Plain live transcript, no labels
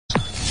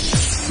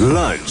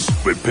Lunch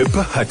with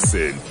Pippa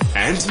Hudson.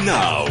 And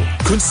now,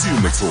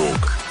 Consumer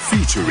Talk,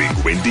 featuring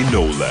Wendy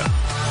Knowler.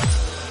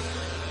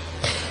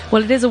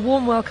 Well, it is a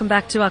warm welcome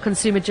back to our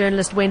consumer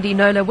journalist, Wendy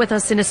Knowler, with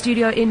us in a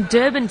studio in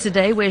Durban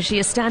today, where she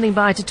is standing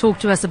by to talk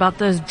to us about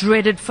those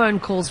dreaded phone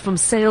calls from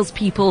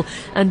salespeople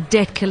and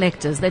debt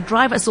collectors. They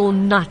drive us all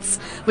nuts.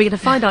 We're going to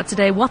find out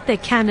today what they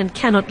can and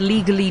cannot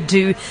legally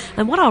do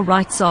and what our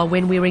rights are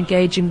when we're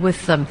engaging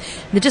with them.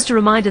 And just a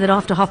reminder that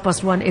after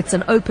 1:30, it's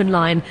an open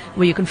line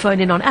where you can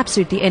phone in on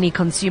absolutely any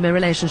consumer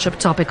relationship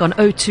topic on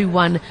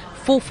 021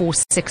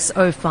 446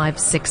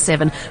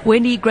 0567.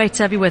 Wendy, great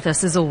to have you with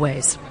us as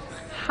always.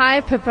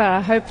 Hi, Pippa.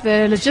 I hope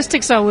the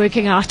logistics are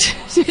working out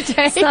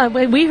today. So,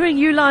 we're hearing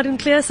you loud and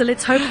clear, so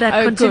let's hope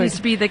that continues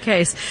to be the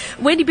case.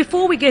 Wendy,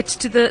 before we get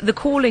to the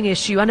calling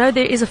issue, I know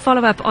there is a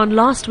follow-up on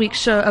last week's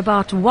show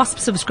about WASP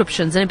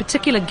subscriptions, and in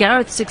particular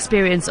Gareth's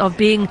experience of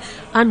being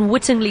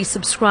unwittingly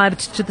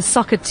subscribed to the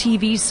soccer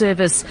TV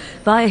service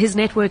via his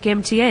network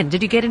MTN.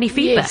 Did you get any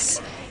feedback?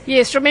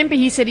 Yes, remember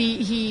he said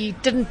he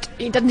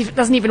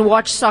doesn't even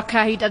watch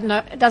soccer. He doesn't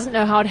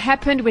know how it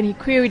happened. When he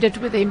queried it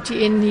with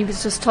MTN, he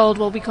was just told,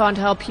 well, we can't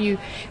help you.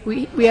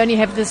 We only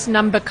have this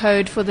number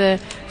code for the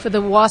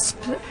WASP,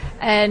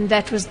 and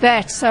that was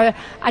that. So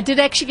I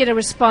did actually get a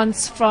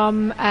response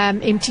from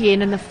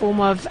MTN in the form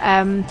of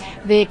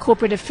their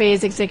corporate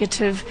affairs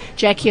executive,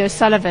 Jackie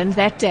O'Sullivan,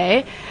 that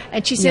day.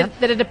 And she said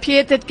that it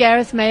appeared that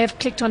Gareth may have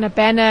clicked on a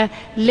banner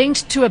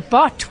linked to a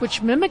bot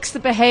which mimics the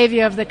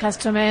behavior of the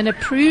customer and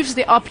approves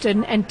the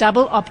opt-in and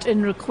double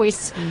opt-in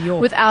requests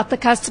without the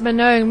customer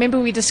knowing. Remember,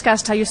 we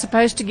discussed how you're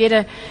supposed to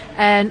get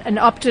an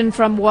opt-in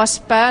from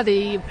WASPA,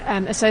 the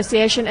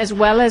association, as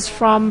well as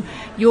from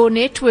your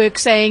network,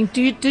 saying,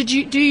 do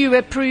you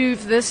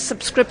approve this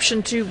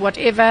subscription to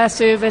whatever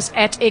service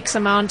at X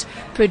amount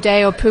per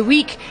day or per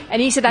week?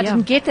 And he said, I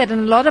didn't get that,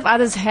 and a lot of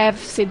others have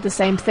said the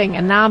same thing,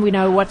 and now we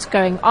know what's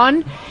going on.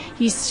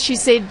 She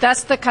said,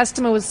 thus the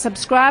customer was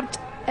subscribed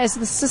as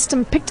the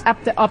system picked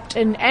up the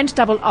opt-in and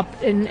double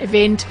opt-in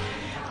event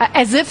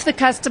as if the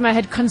customer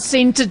had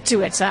consented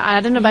to it. So I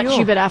don't know about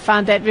you, but I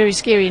found that very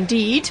scary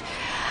indeed.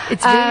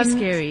 It's very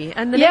scary.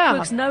 And the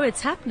networks know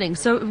it's happening.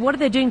 So what are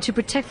they doing to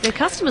protect their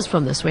customers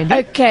from this, Wendy?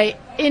 Okay.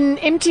 In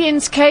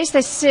MTN's case,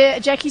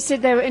 Jackie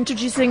said they were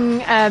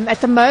introducing,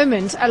 at the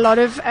moment, a lot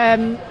of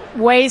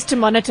ways to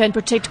monitor and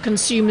protect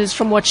consumers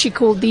from what she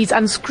called these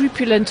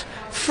fraudulent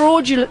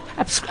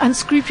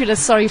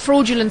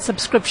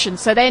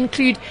subscriptions. So they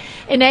include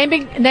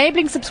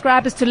enabling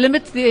subscribers to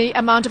limit the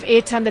amount of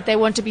airtime that they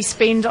want to be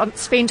spent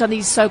on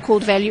these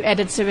so-called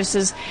value-added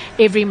services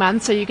every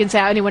month. So you can say,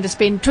 I only want to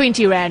spend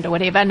 20 Rand or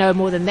whatever, no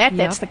more than that.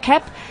 That's the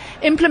cap.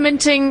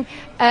 Implementing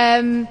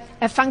a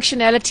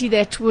functionality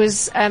that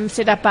was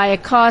set up by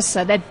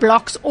ICASA that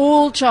blocks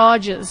all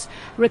charges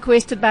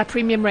requested by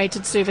premium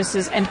rated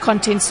services and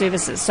content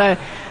services. So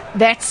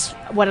that's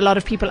what a lot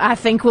of people, I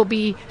think, will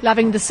be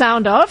loving the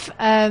sound of, so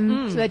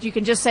that you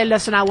can just say,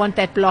 listen, I want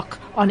that block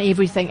on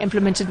everything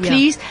implemented,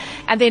 please.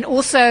 And then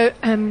also,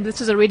 this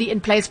is already in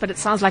place, but it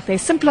sounds like they're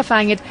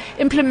simplifying it,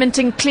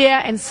 implementing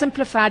clear and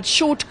simplified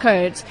short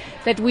codes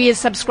that we as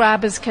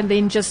subscribers can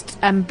then just,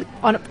 on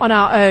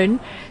our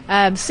own,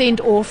 send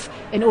off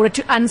in order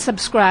to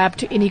unsubscribe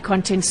to any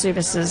content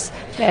services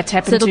that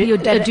happen. So it'll be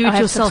a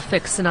do-it-yourself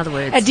fix, in other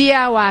words. A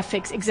DIY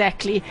fix,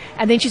 exactly.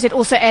 And then she said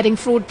also adding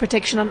fraud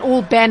protection on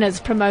all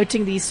banners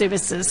promoting these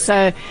services.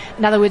 So,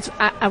 in other words,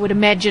 I would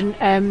imagine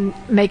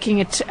making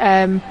it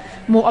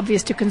more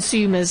obvious to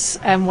consumers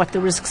what the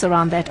risks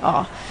around that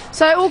are.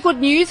 So, all good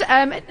news.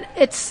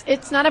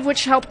 It's none of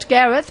which helped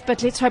Gareth,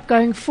 but let's hope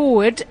going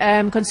forward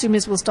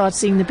consumers will start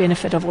seeing the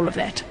benefit of all of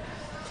that.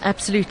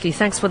 Absolutely.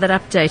 Thanks for that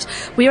update.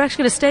 We are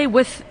actually going to stay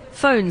with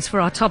phones for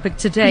our topic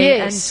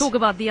today and talk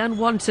about the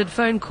unwanted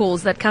phone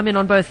calls that come in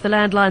on both the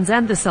landlines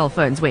and the cell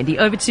phones. Wendy,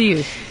 over to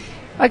you.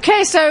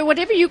 Okay, so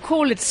whatever you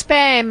call it,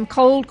 spam,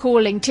 cold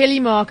calling,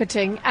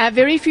 telemarketing,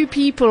 very few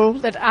people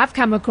that I've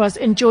come across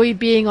enjoy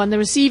being on the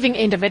receiving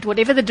end of it,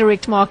 whatever the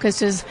direct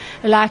marketers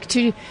like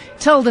to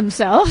tell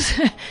themselves.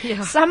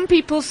 Some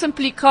people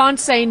simply can't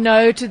say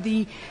no to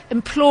the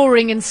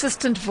imploring,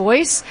 insistent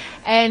voice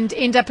and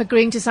end up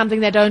agreeing to something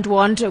they don't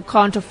want or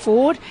can't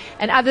afford.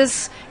 And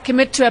others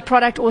commit to a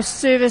product or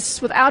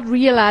service without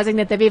realizing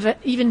that they've ever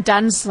even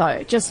done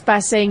so, just by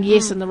saying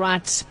yes in the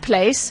right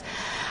place.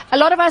 A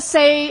lot of us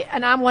say,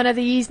 and I'm one of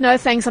these, no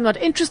thanks, I'm not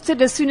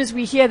interested, as soon as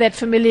we hear that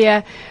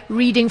familiar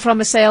reading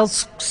from a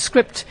sales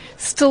script,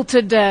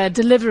 stilted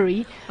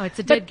delivery. Oh, it's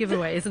a dead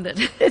giveaway, isn't it?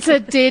 It's a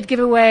dead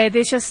giveaway.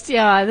 There's just,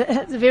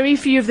 very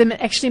few of them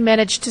actually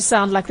manage to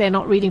sound like they're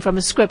not reading from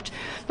a script.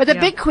 But the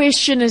big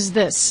question is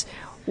this.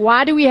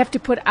 Why do we have to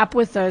put up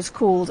with those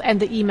calls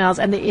and the emails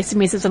and the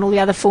SMSs and all the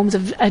other forms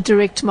of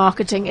direct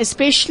marketing,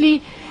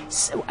 especially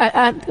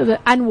the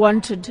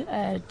unwanted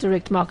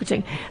direct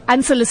marketing,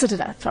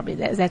 unsolicited, probably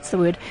that's the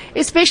word,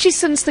 especially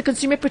since the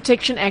Consumer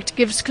Protection Act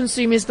gives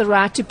consumers the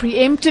right to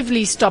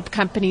preemptively stop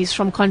companies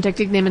from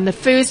contacting them in the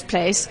first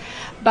place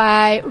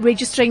by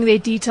registering their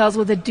details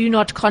with a do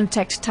not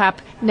contact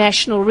type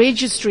national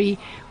registry,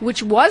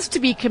 which was to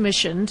be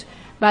commissioned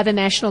by the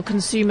National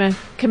Consumer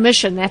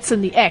Commission. That's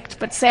in the Act.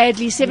 But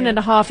sadly,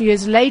 7.5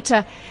 years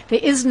later, there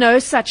is no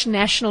such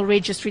national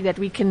registry that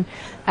we can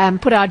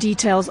put our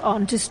details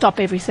on to stop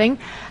everything.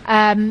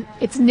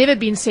 It's never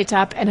been set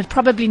up, and it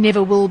probably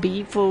never will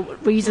be for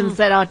reasons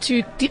that are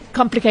too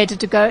complicated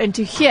to go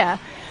into here.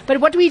 But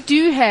what we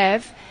do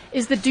have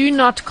is the Do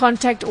Not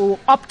Contact or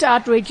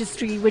Opt-Out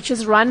Registry, which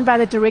is run by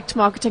the Direct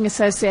Marketing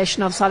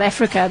Association of South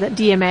Africa, the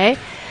DMA.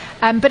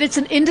 But it's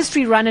an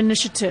industry-run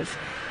initiative,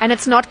 and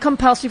it's not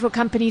compulsory for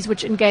companies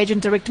which engage in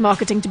direct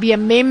marketing to be a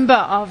member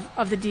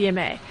of the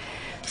DMA.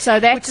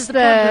 So that's which is the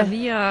problem,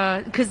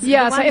 yeah. Because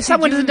so if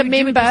someone isn't a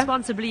member,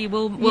 responsibly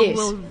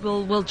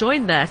will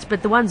join that,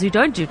 but the ones who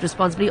don't do it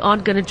responsibly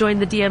aren't going to join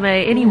the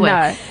DMA anyway.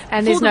 No,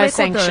 and there's no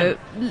sanction.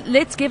 Though,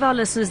 let's give our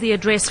listeners the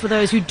address for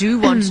those who do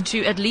want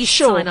to at least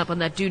sign up on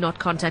that Do Not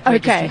Contact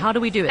registry. How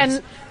do we do it?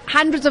 And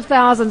hundreds of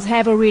thousands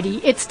have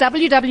already. It's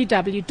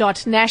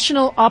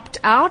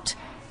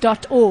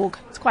www.nationaloptout.org.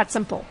 It's quite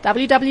simple.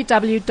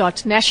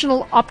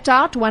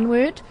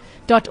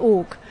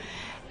 www.nationaloptout.org.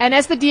 And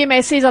as the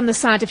DMA says on the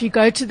site, if you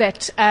go to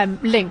that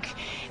link,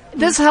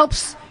 this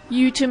helps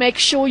you to make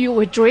sure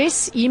your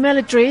address, email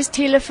address,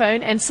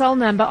 telephone, and cell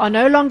number are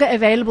no longer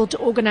available to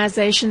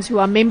organizations who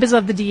are members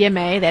of the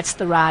DMA, that's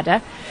the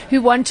RADA,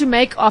 who want to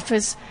make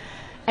offers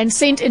and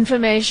send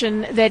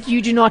information that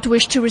you do not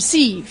wish to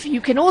receive.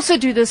 You can also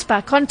do this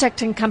by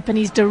contacting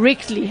companies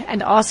directly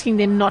and asking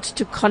them not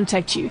to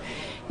contact you.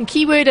 The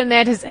key word in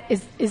that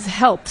is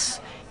helps.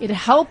 It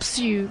helps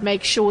you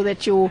make sure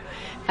that your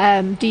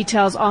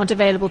details aren't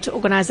available to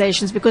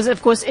organizations, because,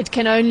 of course, it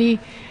can only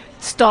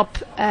stop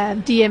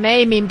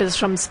DMA members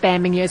from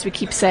spamming you, as we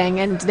keep saying.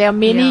 And there are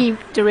many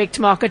direct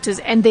marketers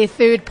and their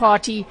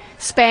third-party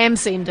spam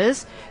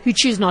senders who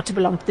choose not to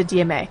belong to the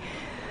DMA.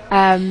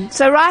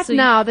 So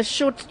now, there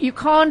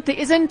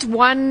isn't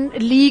one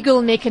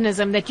legal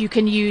mechanism that you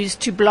can use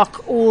to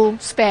block all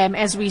spam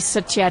as we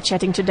sit here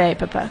chatting today,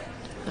 Pippa.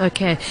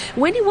 Okay.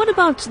 Wendy, what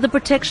about the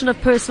Protection of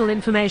Personal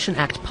Information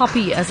Act,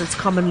 POPI as it's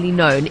commonly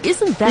known?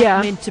 Isn't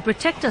that meant to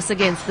protect us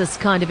against this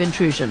kind of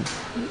intrusion?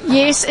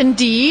 Yes,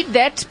 indeed.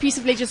 That piece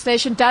of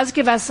legislation does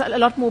give us a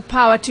lot more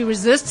power to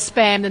resist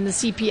spam than the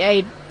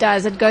CPA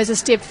does. It goes a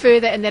step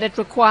further in that it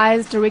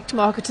requires direct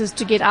marketers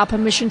to get our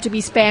permission to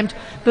be spammed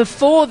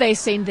before they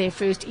send their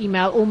first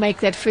email or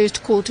make that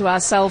first call to our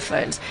cell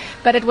phones.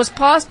 But it was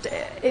passed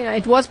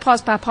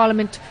by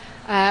Parliament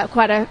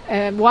quite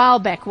a while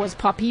back, was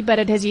POPI, but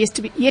it has yet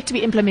to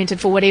be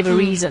implemented for whatever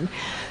reason.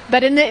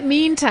 But in the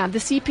meantime, the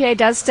CPA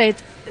does state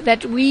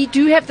that we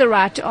do have the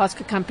right to ask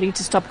a company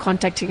to stop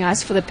contacting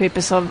us for the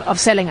purpose of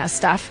selling us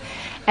stuff.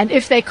 And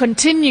if they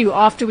continue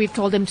after we've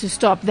told them to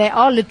stop, they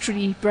are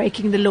literally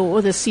breaking the law,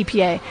 the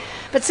CPA.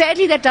 But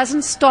sadly, that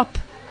doesn't stop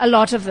a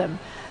lot of them.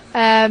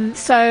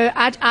 So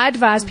I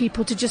advise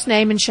people to just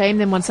name and shame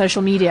them on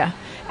social media.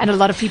 And a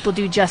lot of people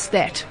do just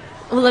that.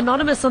 Well,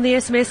 Anonymous on the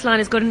SMS line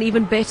has got an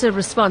even better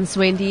response,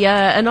 Wendy.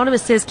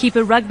 Anonymous says, keep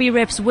a rugby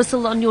rep's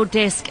whistle on your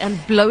desk and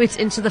blow it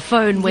into the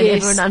phone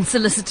whenever an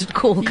unsolicited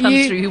call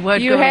comes through. You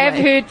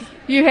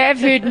have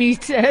heard me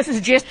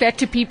suggest that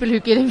to people who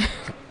are getting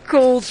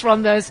calls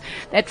from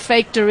that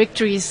fake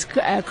directories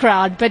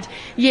crowd. But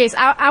yes,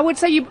 I would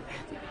say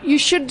you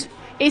should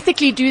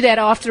ethically do that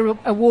after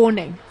a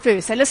warning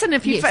first. So listen,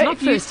 if you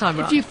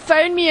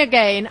phone me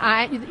again,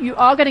 you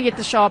are going to get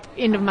the sharp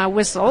end of my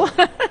whistle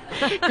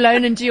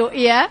blown into your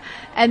ear,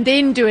 and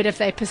then do it if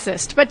they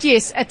persist. But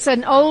yes, it's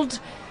an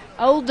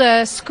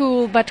older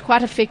school but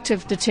quite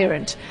effective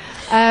deterrent.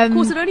 Of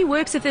course, it only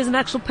works if there's an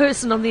actual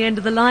person on the end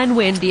of the line,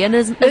 Wendy. And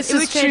as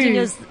irritating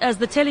as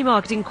the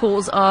telemarketing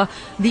calls are,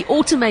 the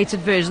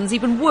automated version's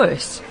even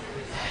worse.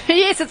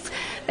 Yes,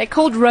 they're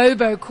called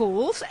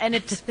robocalls, and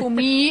it's for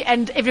me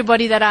and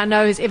everybody that I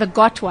know who's ever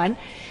got one,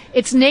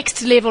 it's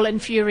next level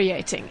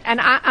infuriating. And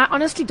I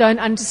honestly don't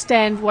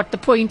understand what the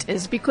point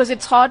is, because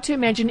it's hard to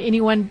imagine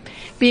anyone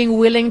being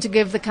willing to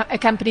give a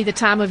company the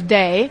time of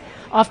day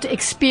after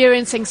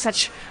experiencing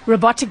such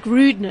robotic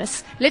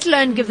rudeness, let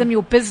alone give them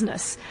your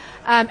business.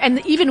 And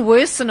the even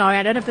worse scenario,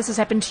 I don't know if this has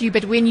happened to you,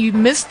 but when you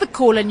miss the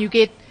call and you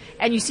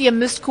see a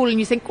missed call and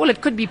you think, well,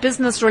 it could be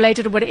business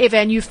related or whatever,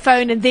 and you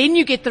phone and then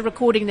you get the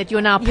recording that you're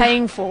now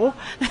paying for,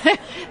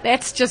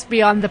 that's just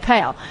beyond the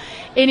pale.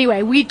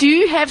 Anyway, we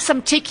do have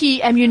some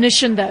techie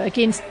ammunition, though,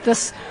 against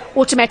this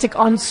automatic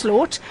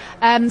onslaught.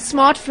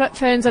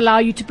 Smartphones allow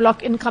you to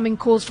block incoming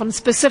calls from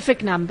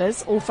specific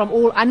numbers or from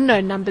all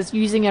unknown numbers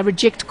using a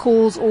reject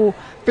calls or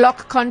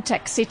block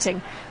contact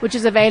setting, which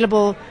is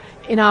available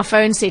in our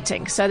phone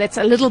settings. So that's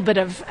a little bit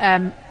of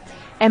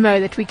ammo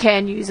that we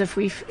can use if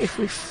we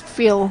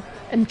feel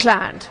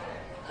inclined.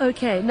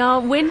 Okay, now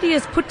Wendy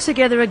has put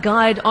together a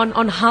guide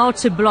on how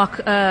to block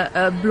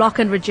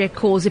and reject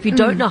calls. If you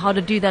don't know how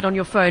to do that on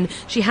your phone,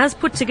 she has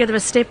put together a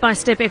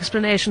step-by-step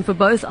explanation for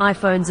both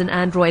iPhones and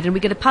Android, and we're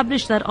going to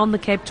publish that on the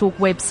Cape Talk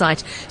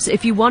website. So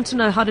if you want to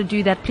know how to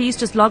do that, please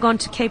just log on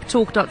to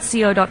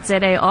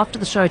capetalk.co.za after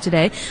the show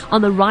today.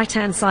 On the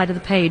right-hand side of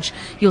the page,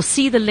 you'll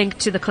see the link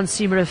to the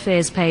Consumer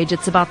Affairs page.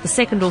 It's about the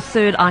second or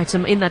third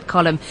item in that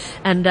column,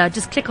 and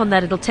just click on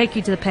that. It'll take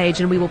you to the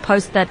page, and we will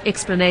post that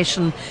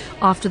explanation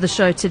after the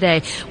show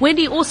today.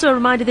 Wendy, also a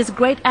reminder, there's a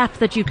great app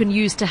that you can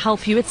use to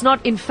help you. It's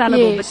not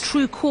infallible, but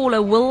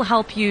Truecaller will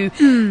help you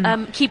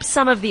keep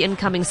some of the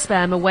incoming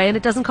spam away, and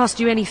it doesn't cost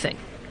you anything.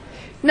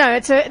 No,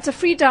 it's a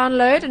free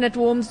download, and it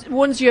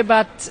warns you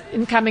about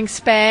incoming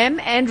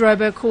spam and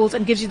robocalls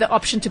and gives you the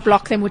option to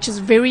block them, which is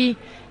very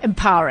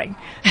empowering.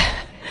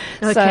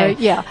 Okay. So,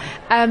 yeah.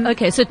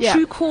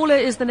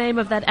 Truecaller is the name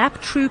of that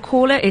app,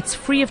 Truecaller. It's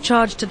free of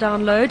charge to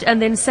download. And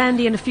then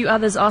Sandy and a few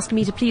others asked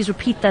me to please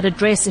repeat that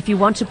address if you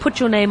want to put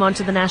your name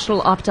onto the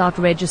National Opt-Out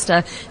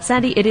Register.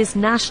 Sandy, it is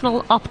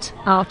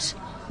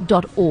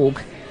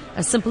nationaloptout.org.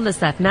 As simple as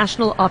that,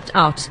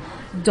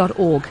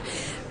 nationaloptout.org.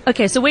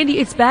 Okay, so Wendy,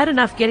 it's bad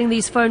enough getting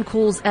these phone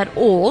calls at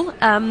all.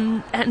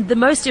 And the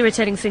most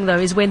irritating thing, though,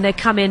 is when they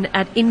come in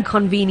at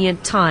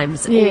inconvenient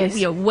times. Yes.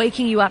 Or,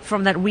 waking you up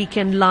from that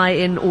weekend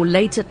lie-in or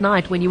late at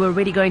night when you were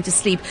already going to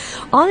sleep.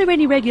 Are there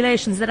any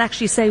regulations that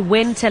actually say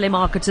when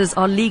telemarketers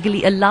are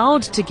legally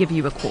allowed to give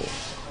you a call?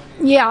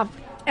 Yeah,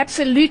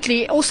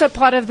 absolutely. Also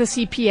part of the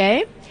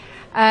CPA.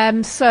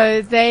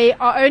 So they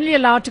are only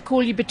allowed to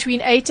call you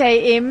between 8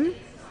 a.m.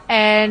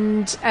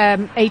 and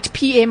 8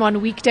 p.m. on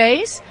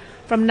weekdays,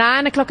 from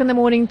 9 o'clock in the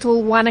morning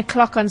till 1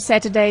 o'clock on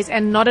Saturdays,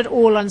 and not at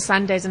all on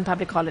Sundays and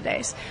public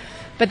holidays.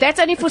 But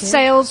that's only for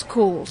sales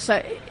calls.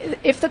 So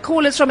if the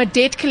call is from a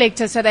debt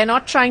collector, so they're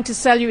not trying to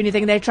sell you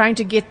anything, they're trying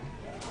to get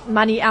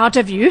money out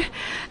of you,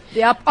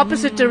 the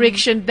opposite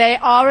direction, they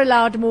are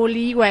allowed more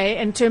leeway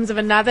in terms of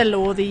another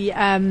law, the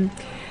I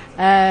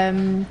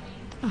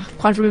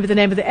can't remember the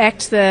name of the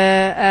act,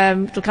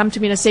 it'll come to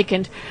me in a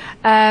second.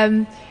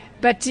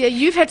 But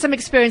you've had some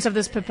experience of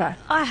this, Pippa.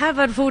 I have,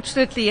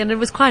 unfortunately, and it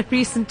was quite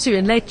recent too,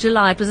 in late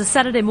July. It was a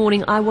Saturday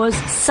morning. I was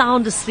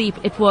sound asleep.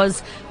 It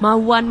was my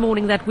one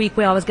morning that week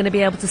where I was going to be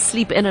able to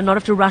sleep in and not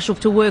have to rush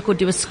off to work or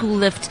do a school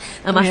lift.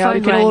 And my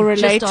phone rang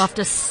just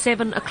after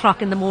 7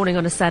 o'clock in the morning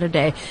on a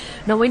Saturday.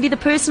 Now, Wendy, the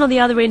person on the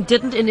other end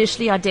didn't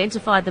initially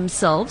identify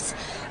themselves.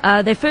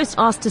 They first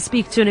asked to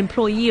speak to an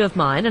employee of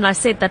mine, and I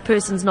said that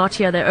person's not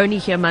here. They're only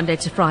here Monday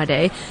to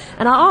Friday.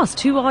 And I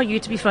asked, who are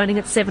you to be phoning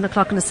at 7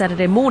 o'clock on a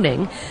Saturday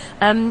morning?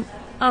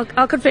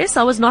 I'll confess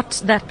I was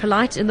not that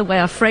polite in the way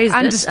I phrased it.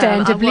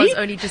 Understandably. I was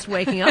only just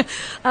waking up.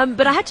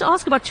 But I had to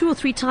ask about 2 or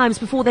 3 times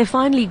before they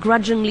finally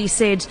grudgingly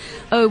said,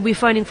 oh, we're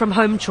phoning from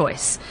Home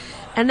Choice.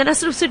 And then I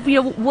sort of said,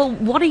 well,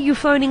 what are you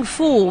phoning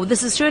for?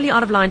 This is surely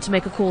out of line to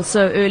make a call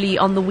so early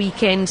on the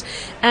weekend,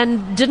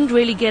 and didn't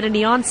really get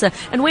any answer.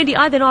 And Wendy,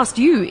 I then asked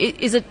you,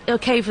 is it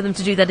okay for them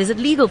to do that? Is it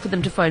legal for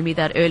them to phone me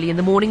that early in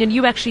the morning? And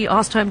you actually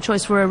asked Home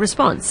Choice for a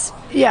response.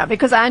 Yeah,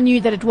 because I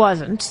knew that it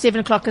wasn't. 7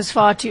 o'clock is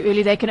far too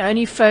early. They can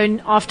only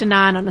phone after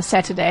 9 on a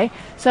Saturday.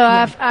 So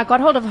I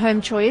got hold of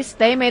Home Choice.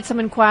 They made some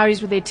inquiries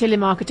with their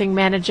telemarketing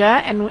manager,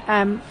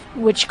 and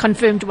which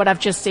confirmed what I've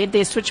just said.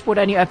 Their switchboard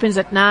only opens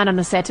at 9 on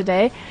a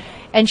Saturday.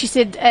 And she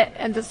said,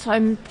 and this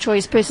Home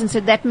Choice person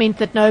said that meant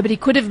that nobody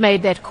could have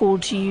made that call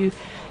to you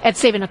at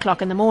 7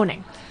 o'clock in the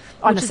morning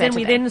on a Saturday.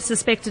 We then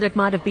suspected it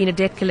might have been a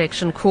debt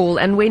collection call.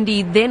 And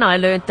Wendy, then I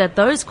learned that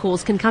those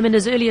calls can come in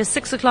as early as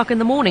 6 o'clock in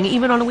the morning,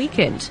 even on a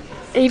weekend.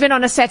 Even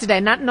on a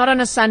Saturday, not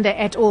on a Sunday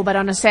at all, but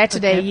on a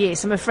Saturday,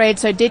 yes, I'm afraid.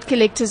 So debt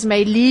collectors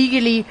may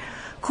legally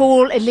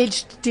call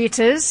alleged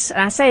debtors,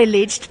 and I say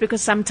alleged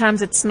because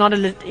sometimes it's not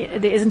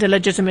there isn't a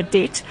legitimate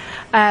debt,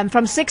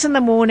 from 6 in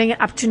the morning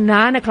up to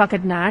 9 o'clock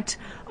at night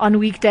on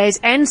weekdays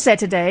and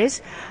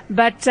Saturdays.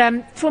 But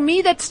for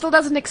me, that still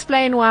doesn't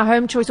explain why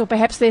Home Choice, or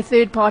perhaps their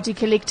third-party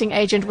collecting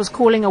agent, was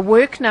calling a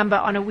work number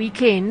on a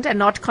weekend and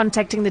not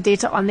contacting the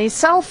debtor on their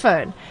cell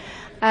phone.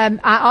 I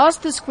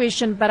asked this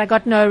question, but I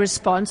got no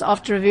response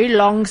after a very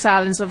long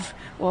silence of,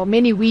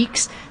 many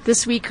weeks.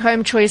 This week,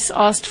 Home Choice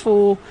asked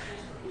for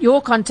your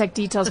contact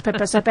details,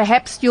 Pippa, so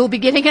perhaps you'll be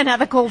getting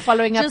another call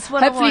following up.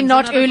 Hopefully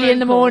not early in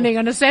the morning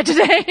on a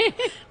Saturday.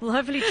 Well,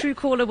 hopefully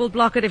Truecaller will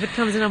block it if it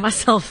comes in on my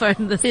cell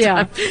phone this time.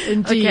 Yeah,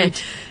 indeed. Okay.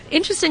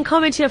 Interesting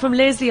comment here from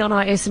Leslie on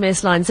our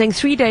SMS line saying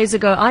 3 days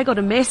ago I got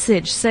a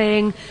message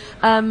saying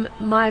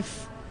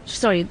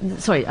Sorry,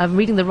 I'm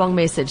reading the wrong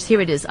message. Here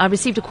it is. I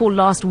received a call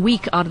last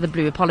week out of the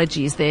blue.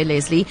 Apologies there,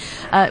 Leslie.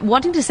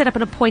 Wanting to set up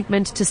an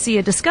appointment to see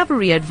a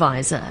Discovery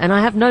advisor. And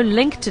I have no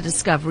link to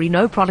Discovery,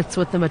 no products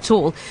with them at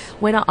all.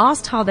 When I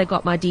asked how they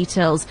got my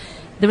details,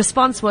 the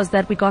response was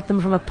that we got them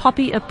from a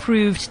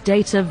POPI-approved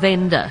data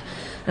vendor.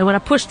 And when I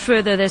pushed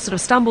further, they sort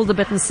of stumbled a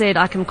bit and said,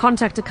 I can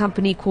contact a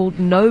company called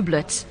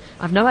Noblet.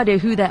 I've no idea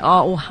who they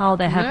are or how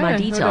they have my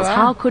details.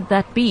 How could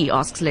that be,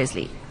 asks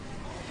Leslie.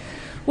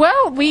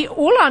 Well,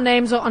 all our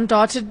names are on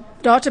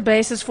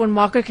databases for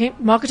marketing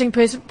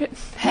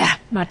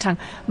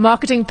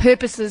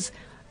purposes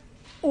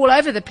all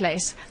over the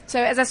place.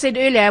 So as I said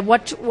earlier,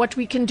 what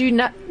we can do,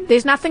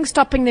 there's nothing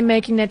stopping them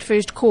making that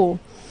first call.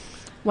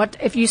 What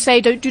if you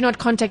say do not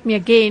contact me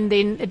again,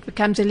 then it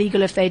becomes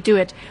illegal if they do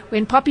it.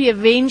 When POPI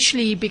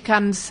eventually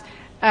becomes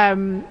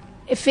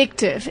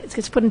effective, it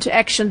gets put into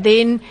action,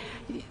 then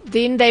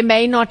they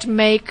may not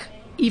make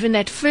even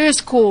that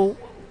first call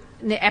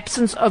in the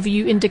absence of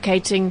you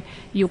indicating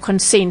your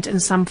consent in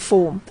some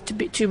form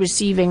to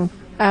receiving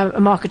a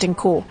marketing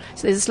call.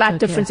 So there's a slight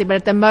difference there, but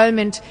at the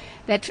moment,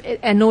 that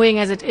annoying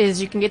as it is,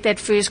 you can get that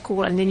first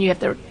call and then you have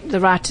the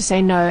right to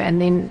say no,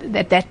 and then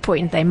at that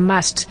point they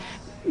must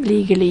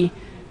legally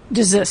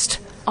desist.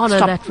 Honor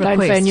Stop, that request.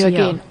 Don't phone you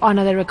again.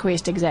 Honor the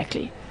request,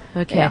 exactly.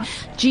 Okay. Yeah.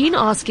 Jean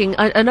asking,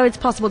 I know it's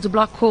possible to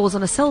block calls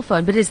on a cell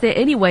phone, but is there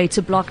any way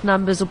to block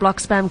numbers or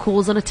block spam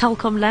calls on a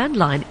Telkom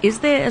landline? Is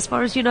there, as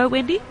far as you know,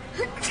 Wendy?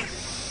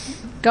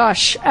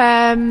 Gosh,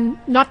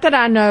 not that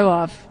I know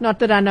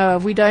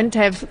of. We don't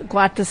have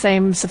quite the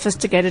same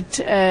sophisticated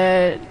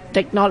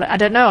technology. I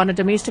don't know, on a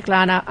domestic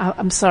line.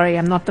 I'm sorry,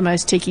 I'm not the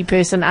most techie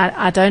person.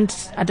 I don't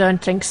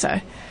think so.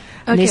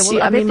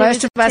 Okay,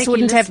 Most of us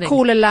wouldn't have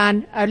caller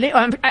line.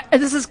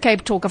 This is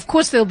Cape Talk. Of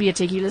course, there'll be a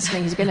techie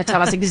listening who's going to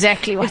tell us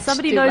exactly what. If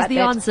somebody to do knows about the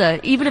that. answer,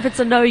 even if it's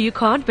a no, you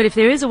can't. But if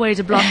there is a way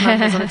to block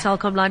numbers on a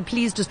Telkom line,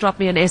 please just drop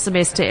me an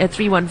SMS to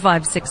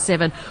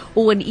 31567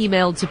 or an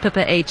email to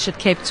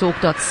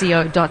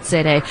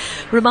pipah@capetalk.co.za.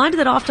 Reminder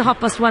that after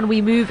 1:30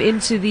 we move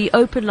into the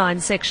open line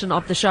section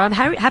of the show. I'm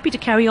happy to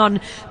carry on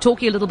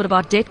talking a little bit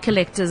about debt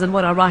collectors and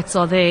what our rights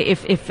are there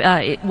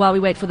while we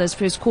wait for those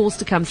first calls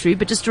to come through.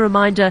 But just a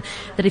reminder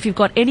that if you've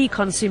got any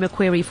consumer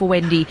query for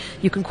Wendy,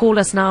 you can call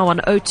us now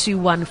on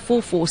 021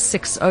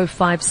 446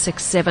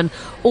 0567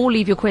 or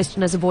leave your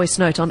question as a voice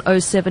note on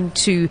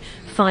 072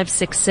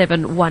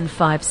 567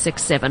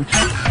 1567.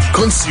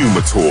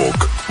 Consumer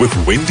Talk with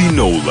Wendy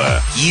Knowler.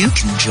 You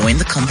can join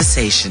the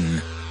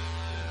conversation.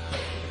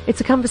 It's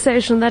a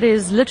conversation that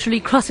is literally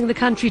crossing the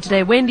country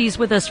today. Wendy's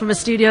with us from a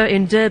studio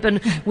in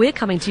Durban. We're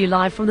coming to you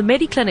live from the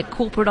Mediclinic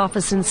corporate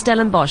office in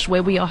Stellenbosch,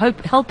 where we are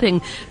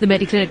helping the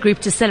Mediclinic group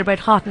to celebrate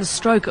Heart and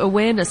Stroke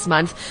Awareness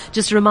Month.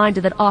 Just a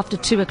reminder that after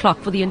 2 o'clock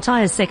for the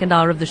entire second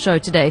hour of the show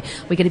today,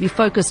 we're going to be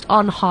focused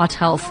on heart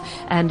health,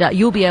 and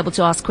you'll be able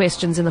to ask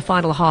questions in the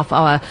final half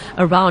hour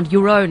around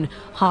your own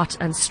heart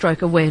and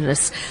stroke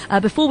awareness.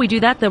 Before we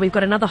do that, though, we've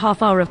got another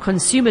half hour of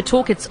consumer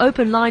talk. It's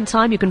open line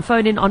time. You can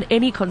phone in on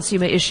any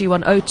consumer issue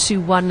on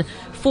 021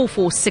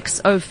 446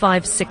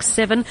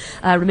 0567.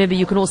 Remember,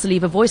 you can also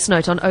leave a voice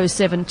note on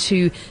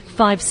 072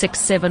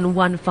 567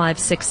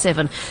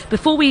 1567.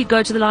 Before we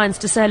go to the lines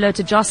to say hello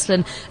to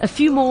Jocelyn, a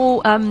few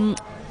more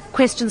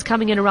questions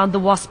coming in around the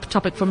WASP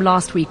topic from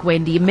last week,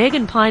 Wendy.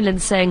 Megan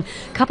Pineland saying,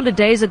 a couple of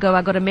days ago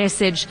I got a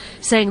message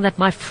saying that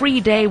my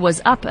free day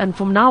was up and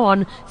from now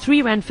on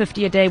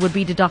R3.50 a day would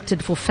be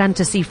deducted for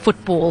fantasy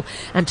football,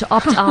 and to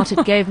opt out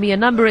it gave me a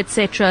number,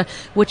 etc.,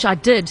 which I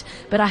did,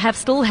 but I have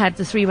still had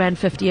the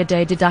R3.50 a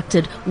day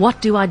deducted. What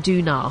do I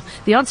do now?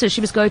 The answer is she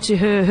must go to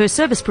her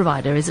service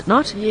provider, is it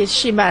not? Yes,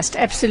 she must,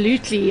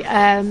 absolutely.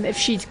 If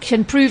she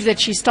can prove that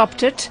she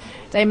stopped it,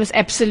 they must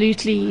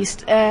absolutely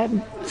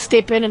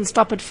step in and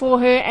stop it for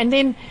her. And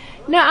then,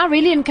 I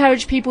really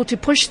encourage people to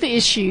push the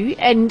issue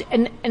and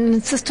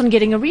insist on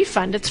getting a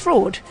refund. It's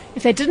fraud.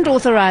 If they didn't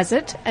authorize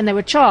it and they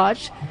were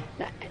charged,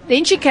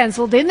 then she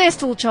cancelled, then they're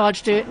still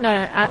charged her.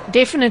 No,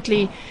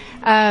 definitely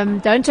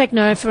don't take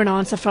no for an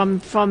answer from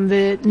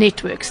the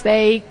networks.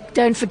 They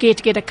don't forget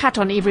to get a cut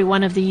on every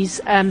one of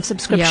these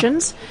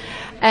subscriptions.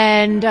 Yeah.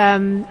 And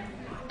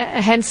a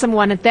handsome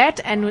one at that,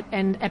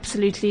 and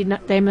absolutely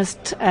they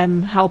must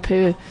help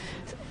her,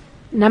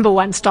 number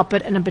one, stop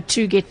it, and number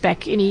two, get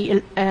back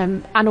any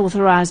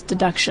unauthorized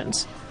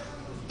deductions.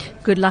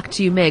 Good luck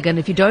to you, Meg, and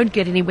if you don't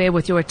get anywhere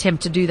with your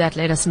attempt to do that,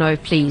 let us know,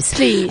 please.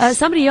 Please.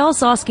 Somebody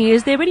else asking,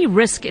 is there any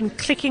risk in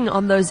clicking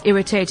on those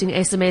irritating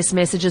SMS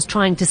messages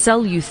trying to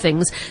sell you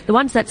things, the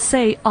ones that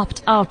say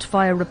opt out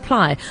via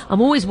reply? I'm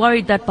always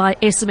worried that by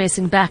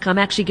SMSing back, I'm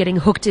actually getting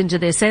hooked into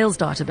their sales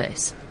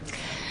database.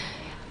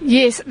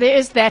 Yes, there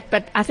is that,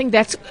 but I think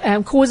that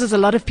causes a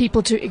lot of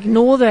people to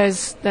ignore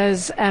those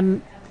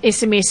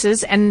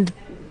SMSs and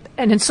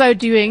in so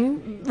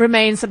doing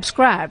remain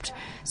subscribed.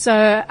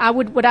 So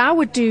what I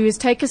would do is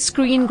take a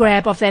screen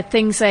grab of that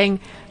thing saying,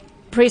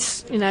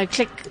 press,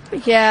 click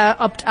here,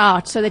 opt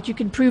out, so that you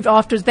can prove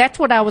afterwards that's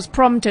what I was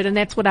prompted and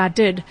that's what I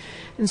did.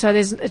 And so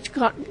it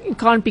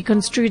can't be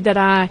construed that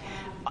I,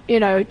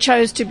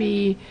 chose to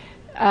be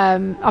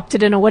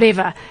opted in or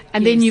whatever,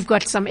 and yes. Then you've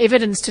got some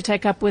evidence to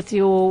take up with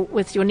your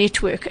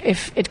network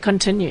if it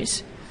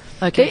continues.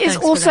 Okay, there is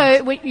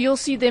also, you'll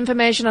see the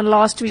information on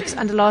last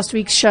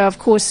week's show. Of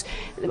course,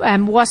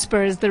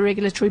 WASPA is the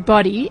regulatory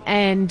body,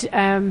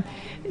 and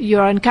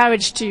you're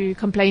encouraged to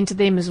complain to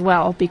them as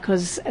well,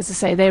 because, as I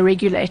say, they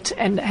regulate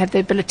and have the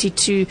ability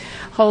to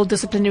hold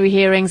disciplinary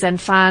hearings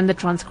and fine the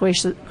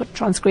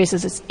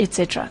transgressors,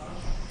 etc.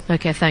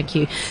 Okay, thank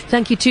you.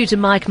 Thank you, too, to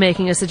Mike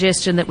making a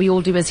suggestion that we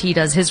all do as he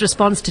does. His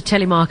response to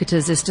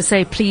telemarketers is to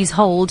say, please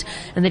hold,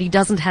 and that he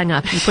doesn't hang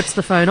up. He puts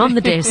the phone on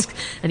the desk,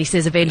 and he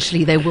says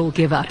eventually they will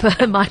give up.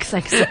 Mike,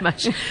 thanks so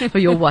much for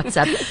your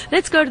WhatsApp.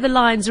 Let's go to the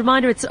lines.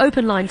 Reminder, it's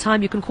open line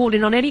time. You can call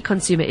in on any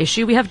consumer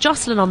issue. We have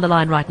Jocelyn on the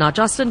line right now.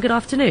 Jocelyn, good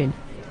afternoon.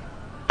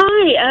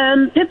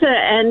 Hi, Pippa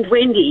and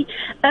Wendy.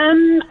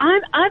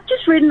 I've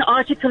just read an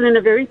article in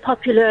a very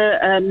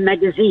popular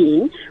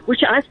magazine,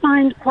 which I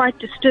find quite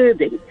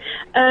disturbing.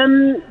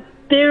 There's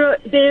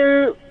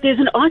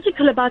an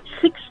article about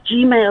 6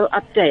 Gmail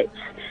updates,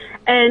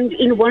 and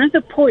in one of the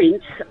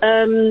points,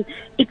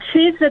 it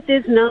says that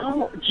there's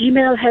now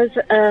Gmail has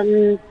I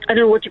don't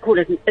know what you call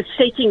it, a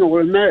setting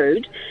or a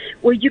mode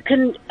where you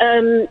can,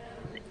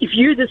 if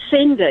you're the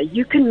sender,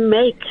 you can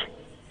make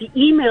the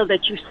email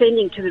that you're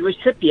sending to the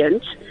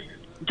recipient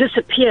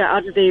disappear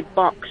out of their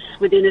box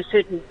within a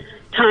certain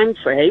time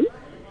frame.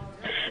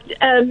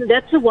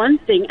 That's the one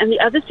thing. And the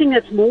other thing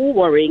that's more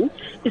worrying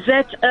is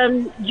that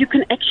you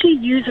can actually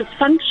use a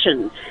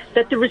function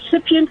that the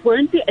recipient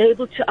won't be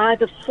able to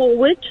either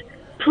forward,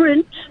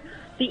 print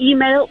the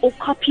email, or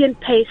copy and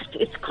paste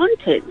its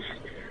contents.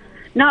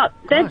 Now,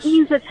 that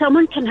means that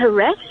someone can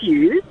harass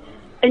you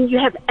and you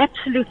have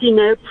absolutely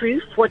no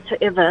proof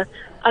whatsoever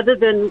other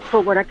than,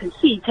 for what I can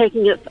see,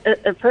 taking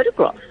a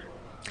photograph.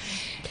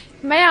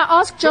 May I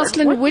ask,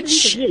 Jocelyn, who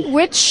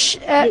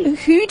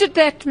did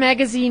that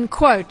magazine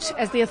quote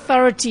as the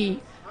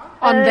authority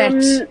on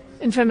that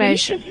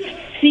information?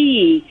 Let's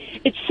see.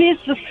 It says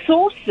the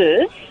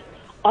sources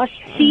are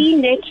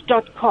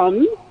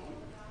cnet.com,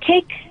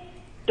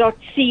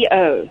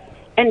 tech.co,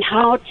 and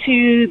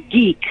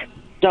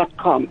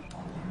howtogeek.com.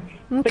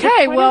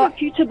 Okay, well, a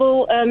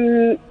reputable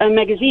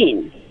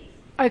magazine.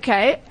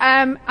 Okay,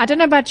 I don't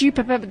know about you,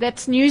 Pippa, but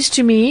that's news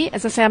to me.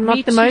 As I say, I'm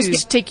not the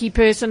most techie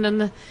person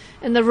in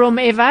the room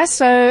ever.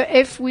 So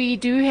if we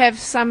do have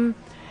some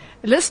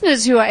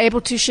listeners who are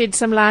able to shed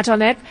some light on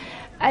that,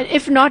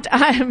 if not,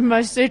 I am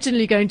most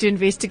certainly going to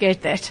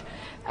investigate that.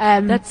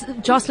 That's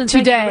Jocelyn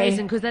today,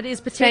 because that is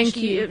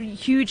potentially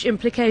huge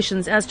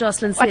implications. As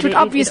Jocelyn said, it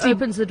opens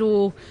the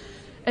door.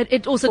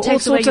 It also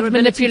takes away your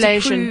ability to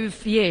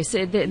prove. Yes,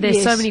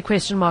 there's so many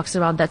question marks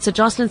around that. So,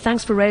 Jocelyn,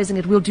 thanks for raising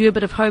it. We'll do a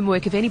bit of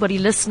homework. If anybody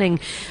listening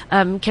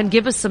can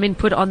give us some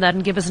input on that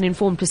and give us an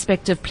informed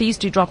perspective, please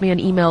do drop me an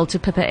email to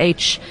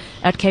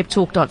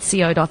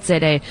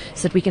pippa@capetalk.co.za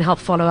so that we can help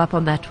follow up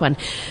on that one.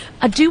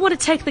 I do want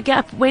to take the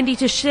gap, Wendy,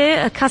 to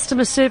share a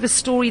customer service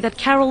story that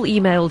Carol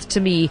emailed to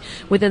me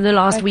within the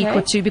last week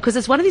or two, because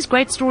it's one of these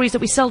great stories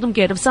that we seldom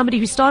get of somebody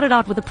who started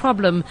out with a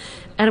problem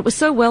and it was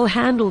so well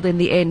handled in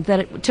the end that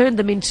it turned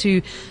them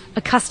into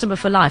a customer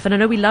for life. And I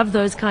know we love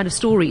those kind of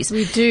stories.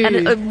 We do.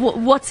 And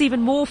what's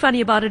even more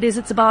funny about it is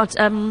it's about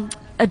a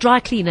dry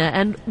cleaner.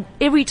 And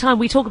every time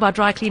we talk about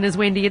dry cleaners,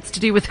 Wendy, it's to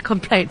do with a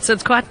complaint. So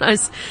it's quite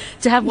nice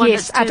to have one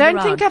that's turned around.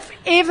 I don't think I've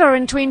ever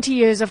in 20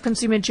 years of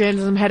consumer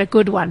journalism had a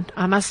good one,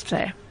 I must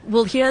say.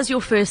 Well, here's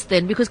your first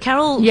then, because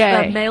Carol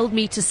mailed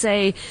me to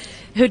say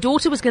her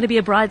daughter was going to be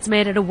a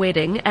bridesmaid at a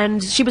wedding,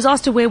 and she was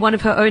asked to wear one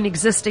of her own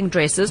existing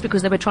dresses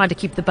because they were trying to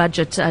keep the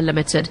budget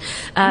limited,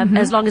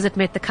 as long as it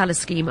met the color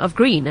scheme of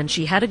green. And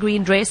she had a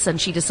green dress,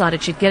 and she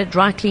decided she'd get it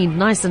dry cleaned,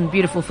 nice and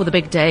beautiful for the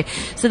big day.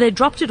 So they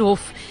dropped it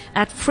off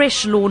at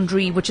Fresh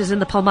Laundry, which is in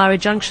the Palmyra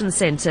Junction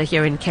Centre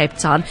here in Cape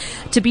Town,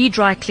 to be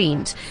dry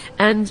cleaned.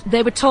 And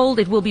they were told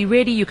it will be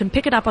ready. You can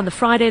pick it up on the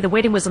Friday. The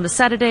wedding was on the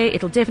Saturday.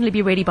 It'll definitely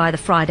be ready by the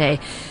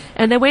Friday.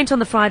 And they went on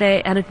the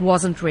Friday and it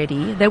wasn't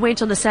ready. They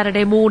went on the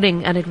Saturday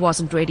morning and it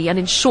wasn't ready. And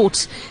in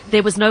short,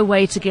 there was no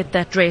way to get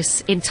that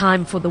dress in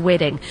time for the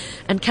wedding.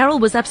 And Carol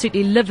was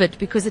absolutely livid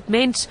because it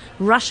meant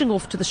rushing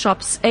off to the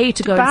shops, A,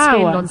 to go and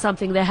spend on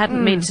something they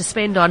hadn't meant to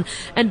spend on,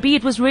 and B,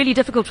 it was really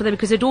difficult for them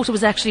because their daughter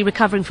was actually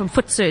recovering from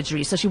foot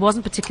surgery, so she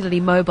wasn't particularly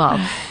mobile.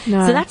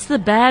 No. So that's the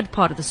bad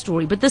part of the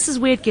story. But this is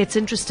where it gets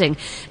interesting.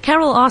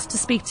 Carol asked to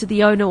speak to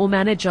the owner or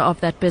manager of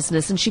that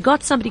business, and she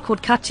got somebody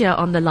called Katya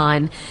on the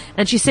line,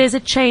 and she says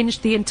it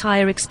changed the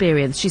entire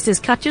experience. She says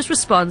Katya's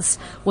response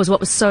was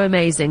what was so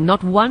amazing.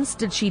 Not once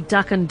did she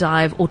duck and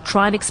dive or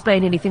try and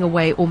explain anything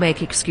away or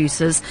make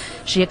excuses.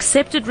 She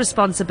accepted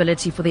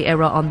responsibility for the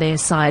error on their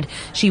side.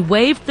 She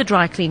waived the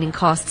dry cleaning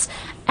costs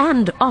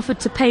and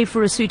offered to pay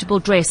for a suitable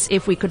dress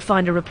if we could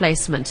find a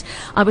replacement.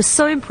 I was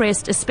so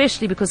impressed,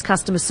 especially because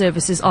customer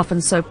service is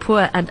often so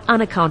poor and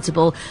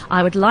unaccountable.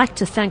 I would like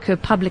to thank her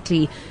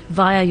publicly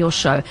via your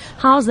show.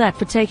 How's that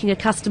for taking a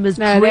customer's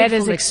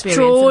dreadful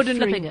experience and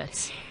flipping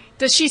it?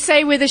 Does she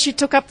say whether she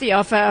took up the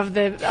offer of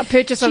the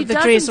purchase of the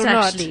dress or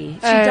not? She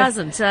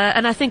doesn't.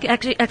 And I think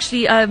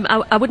actually,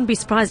 I wouldn't be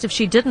surprised if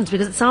she didn't,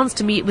 because it sounds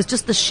to me it was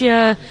just the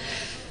sheer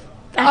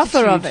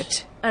offer of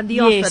it. And the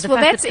offer, the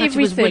fact that she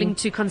was willing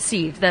to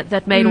concede,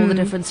 that made all the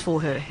difference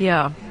for her.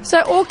 Yeah. So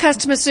all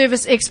customer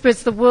service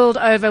experts the world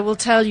over will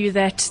tell you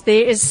that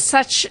there is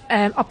such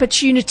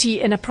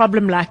opportunity in a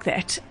problem like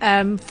that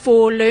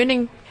for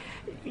learning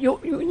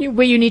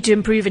where you need to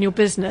improve in your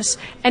business,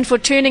 and for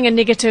turning a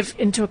negative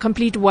into a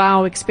complete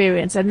wow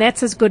experience. And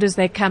that's as good as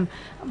they come.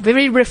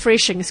 Very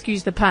refreshing,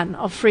 excuse the pun,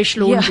 of Fresh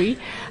Laundry.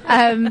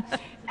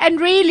 And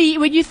really,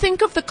 when you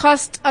think of the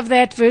cost of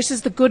that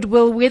versus the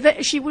goodwill,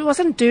 whether she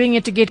wasn't doing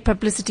it to get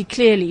publicity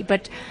clearly,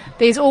 but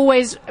there's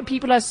always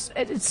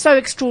it's so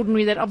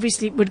extraordinary that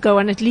obviously it would go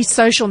on at least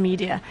social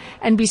media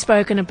and be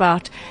spoken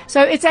about.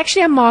 So it's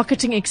actually a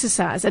marketing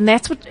exercise, and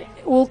that's what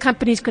all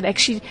companies could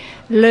actually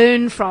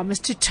learn from, is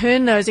to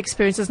turn those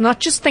experiences, not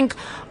just think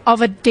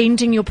of it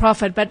denting your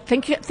profit, but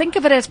think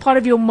of it as part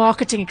of your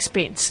marketing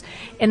expense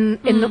in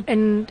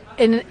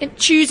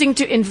choosing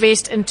to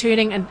invest in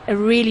turning a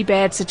really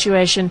bad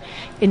situation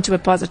into a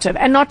positive,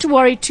 and not to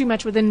worry too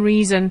much within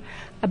reason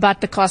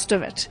about the cost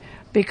of it,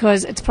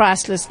 because it's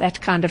priceless,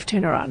 that kind of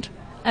turnaround.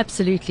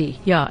 Absolutely,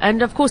 yeah.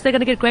 And of course, they're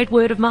going to get great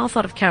word of mouth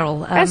out of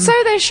Carol. And so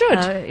they should.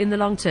 In the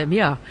long term,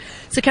 yeah.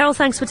 So, Carol,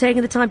 thanks for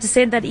taking the time to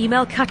send that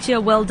email.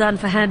 Katya, well done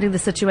for handling the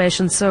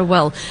situation so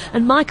well.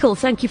 And Michael,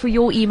 thank you for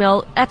your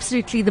email.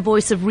 Absolutely the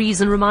voice of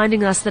reason,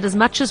 reminding us that as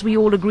much as we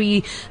all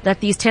agree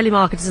that these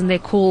telemarketers and their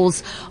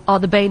calls are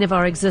the bane of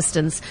our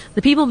existence,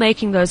 the people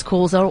making those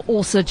calls are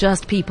also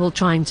just people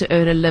trying to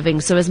earn a living.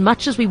 So as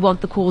much as we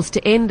want the calls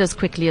to end as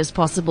quickly as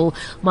possible,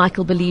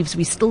 Michael believes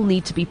we still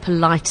need to be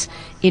polite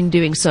in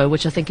doing so,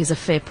 which I think is a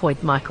fair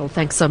point, Michael.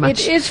 Thanks so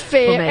much. It is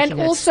fair. And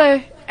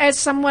also, as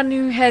someone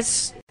who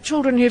has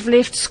children who've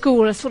left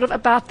school, are sort of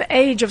about the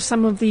age of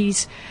some of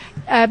these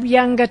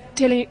younger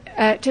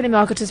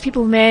telemarketers,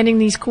 people manning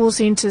these call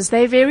centers,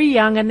 they're very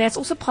young, and that's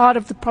also part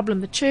of the problem.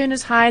 The churn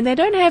is high, and they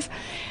don't have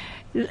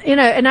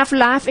enough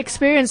life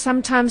experience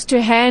sometimes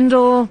to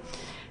handle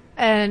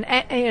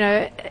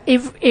every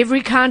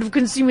kind of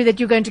consumer that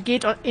you're going to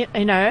get,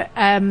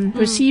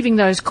 receiving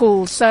those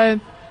calls. So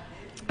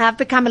I've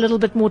become a little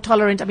bit more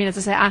tolerant. I mean, as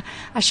I say,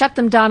 I shut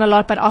them down a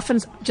lot, but often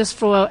just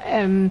for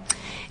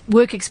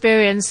work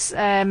experience,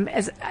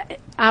 as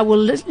I will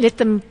let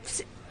them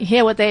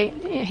hear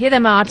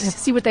them out,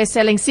 see what they're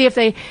selling, see if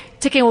they're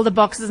ticking all the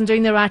boxes and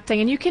doing the right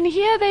thing. And you can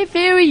hear they're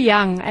very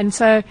young. And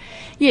so,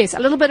 yes, a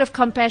little bit of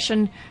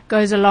compassion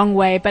goes a long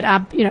way. But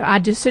I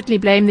do certainly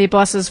blame their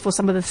bosses for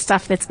some of the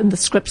stuff that's in the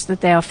scripts that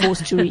they are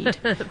forced to read.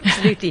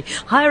 Absolutely.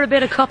 Hire a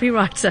better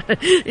copywriter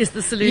is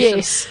the solution.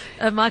 Yes.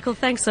 Michael,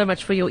 thanks so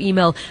much for your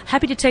email.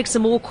 Happy to take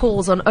some more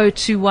calls on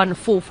 021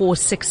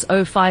 446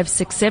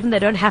 0567. They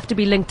don't have to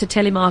be linked to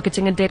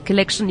telemarketing and debt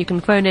collection. You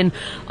can phone in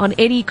on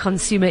any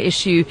consumer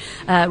issue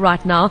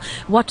right now.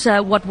 What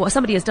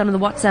somebody has done in the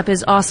WhatsApp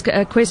is ask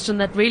a question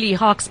that really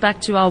harks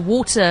back to our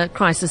water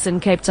crisis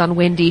in Cape Town,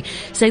 Wendy,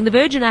 saying the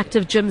Virgin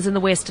Active gyms in the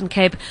Western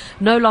Cape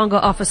no longer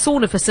offer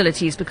sauna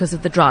facilities because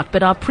of the drought,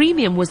 but our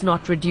premium was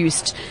not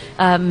reduced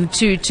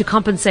to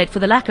compensate for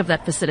the lack of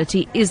that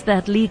facility. Is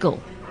that legal?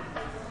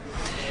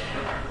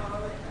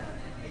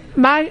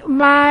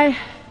 My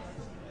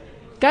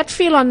gut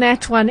feel on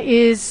that one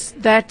is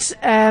that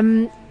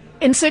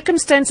in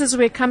circumstances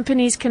where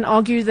companies can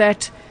argue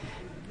that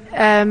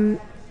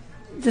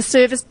their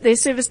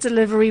service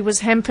delivery was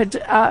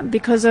hampered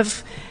because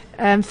of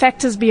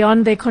factors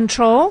beyond their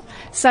control,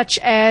 such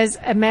as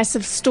a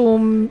massive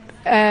storm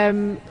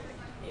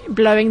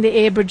blowing the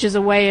air bridges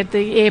away at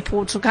the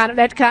airport, or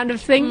that kind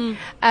of thing.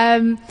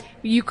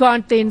 You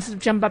can't then sort of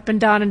jump up and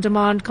down and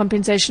demand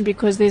compensation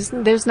because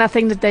there's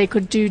nothing that they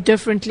could do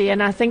differently.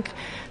 And I think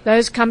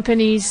those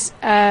companies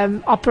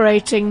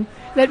operating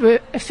that were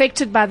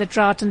affected by the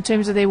drought in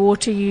terms of their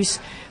water use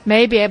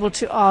may be able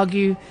to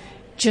argue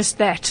just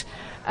that.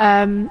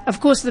 Of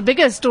course, the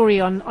bigger story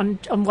on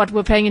what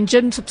we're paying in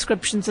gym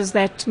subscriptions is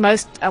that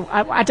most,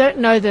 I don't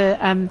know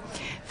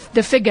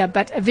the figure,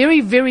 but a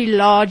very, very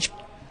large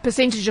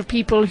percentage of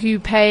people who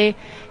pay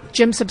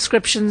gym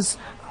subscriptions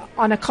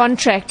on a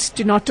contract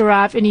do not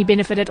derive any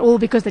benefit at all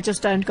because they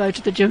just don't go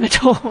to the gym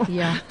at all.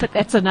 Yeah. But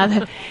that's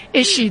another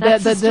issue.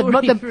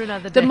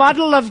 The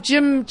model of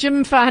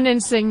gym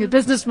financing, the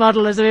business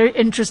model, is a very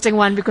interesting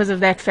one because of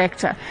that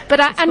factor.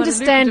 But I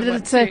understand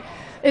that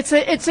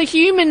it's a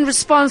human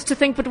response to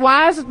think, but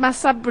why is it my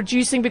sub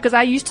reducing? Because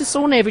I used to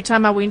sauna every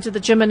time I went to the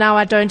gym and now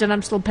I don't, and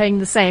I'm still paying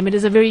the same. It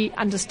is a very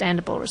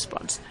understandable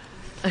response.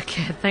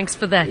 Okay, thanks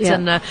for that. Yeah.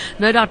 And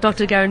no doubt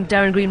Dr.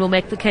 Darren Green will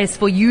make the case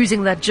for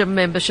using that gym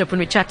membership when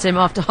we chat to him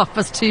after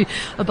 2:30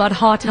 about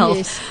heart health.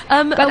 Yes.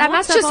 But I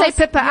must just say,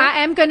 Pippa,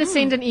 I am going to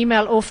send an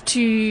email off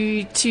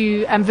to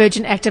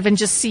Virgin Active and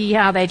just see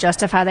how they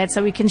justify that,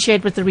 so we can share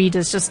it with the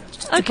readers, just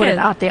to put it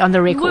out there on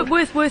the record.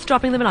 Worth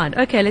dropping them a line.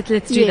 Okay, let's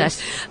do that.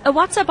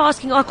 WhatsApp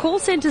asking, are call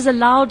centers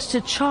allowed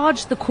to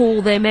charge the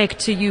call they make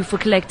to you for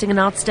collecting an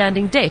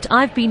outstanding debt?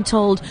 I've been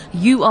told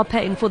you are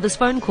paying for this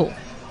phone call.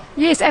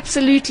 Yes,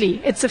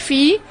 absolutely. It's a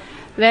fee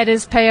that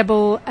is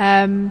payable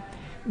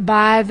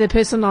by the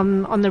person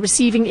on the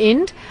receiving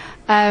end.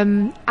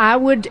 I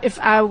would, if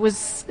I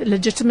was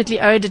legitimately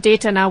owed a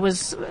debt and I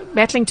was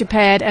battling to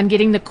pay it and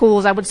getting the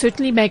calls, I would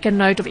certainly make a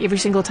note of every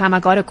single time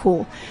I got a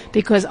call,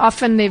 because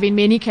often there have been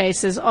many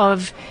cases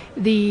of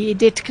the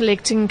debt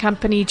collecting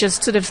company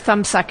just sort of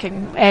thumb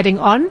sucking, adding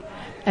on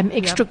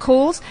extra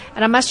calls.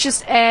 And I must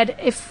just add,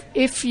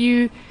 if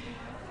you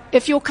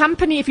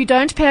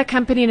don't pay a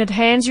company and it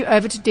hands you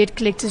over to debt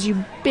collectors,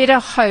 you better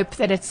hope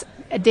that it's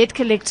a debt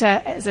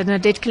collector as in a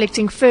debt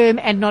collecting firm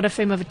and not a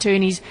firm of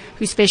attorneys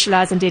who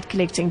specialize in debt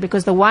collecting,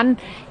 because the one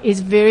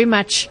is very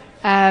much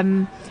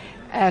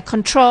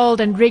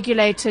controlled and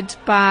regulated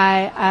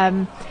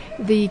by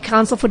the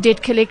Council for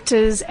Debt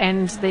Collectors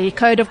and the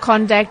Code of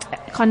Conduct,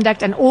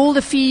 and all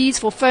the fees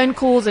for phone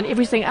calls and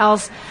everything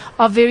else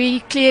are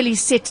very clearly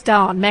set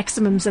down,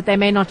 maximums that they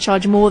may not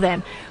charge more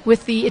than.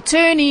 With the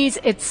attorneys,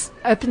 it's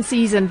open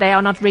season. They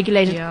are not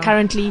regulated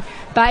currently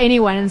by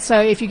anyone. And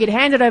so if you get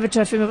handed over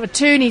to a firm of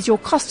attorneys, your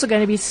costs are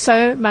going to be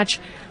so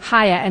much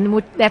higher.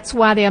 And that's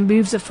why there are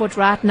moves afoot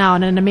right now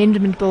on an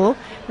amendment bill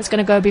that's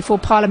going to go before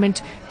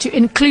Parliament to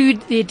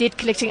include the debt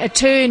collecting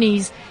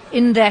attorneys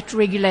in that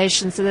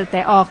regulation, so that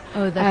they are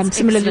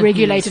similarly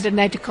regulated and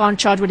they can't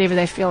charge whatever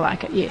they feel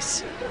like it.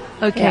 Yes.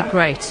 Okay,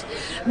 great.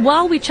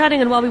 While we're chatting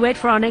and while we wait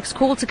for our next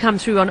call to come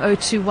through on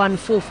 021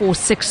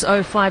 446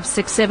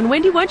 0567,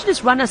 Wendy, won't you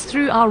just run us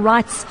through our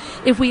rights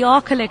if we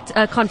are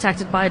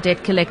contacted by a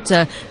debt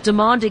collector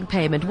demanding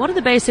payment? What are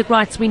the basic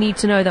rights we need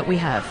to know that we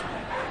have?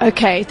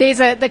 Okay, there's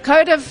the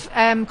Code of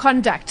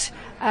Conduct,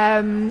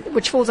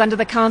 which falls under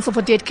the Council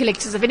for Debt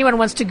Collectors. If anyone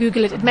wants to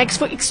Google it, it makes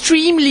for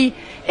extremely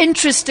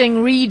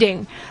interesting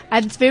reading.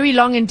 And it's very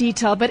long and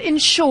detailed, but in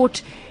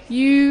short,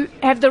 you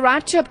have the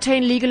right to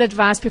obtain legal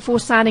advice before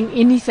signing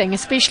anything,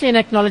 especially an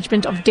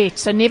acknowledgement of debt.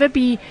 So never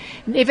be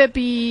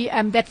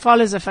that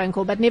follows a phone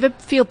call, but never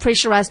feel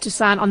pressurized to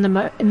sign in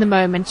the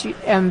moment,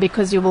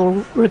 because you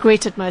will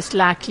regret it most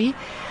likely.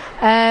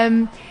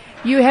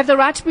 You have the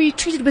right to be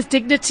treated with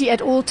dignity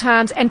at all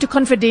times and to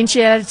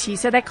confidentiality.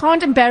 So they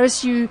can't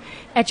embarrass you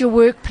at your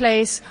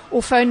workplace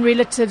or phone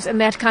relatives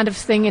and that kind of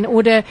thing in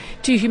order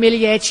to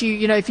humiliate you.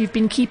 You know, if you've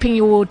been keeping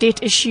your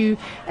debt issue,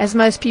 as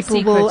most people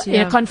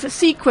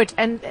secret,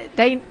 and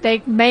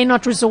they may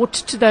not resort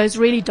to those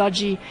really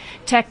dodgy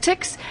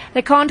tactics.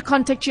 They can't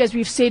contact you, as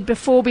we've said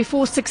before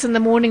 6 in the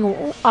morning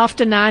or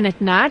after 9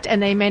 at night,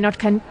 and they may not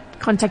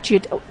contact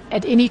you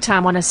at any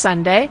time on a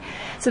Sunday.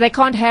 So they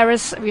can't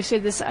harass, we've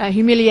said this,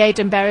 humiliate,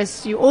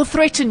 embarrass you, or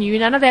threaten you.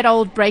 None of that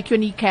old break your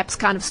kneecaps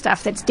kind of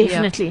stuff. That's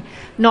definitely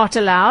not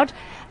allowed.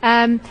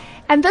 And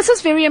this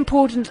is very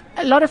important.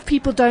 A lot of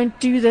people don't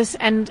do this,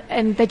 and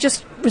they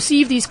just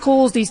receive these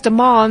calls, these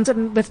demands,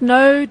 and with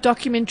no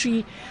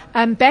documentary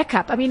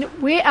backup. I mean,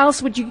 where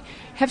else would you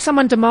have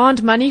someone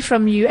demand money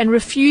from you and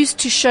refuse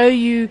to show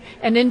you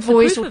an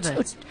invoice or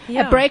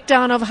a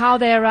breakdown of how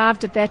they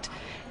arrived at that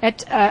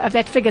of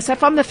that figure? So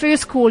from the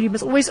first call, you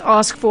must always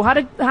ask for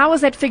how was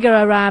that figure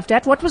arrived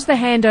at? What was the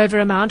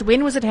handover amount?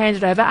 When was it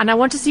handed over? And I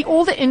want to see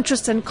all the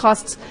interest and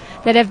costs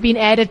that have been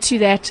added to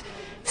that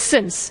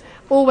since.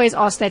 Always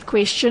ask that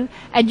question.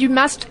 And you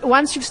must,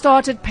 once you've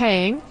started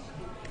paying,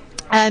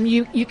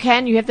 you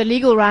have the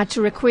legal right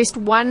to request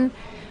one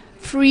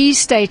free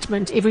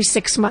statement every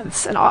 6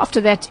 months. And after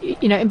that,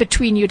 in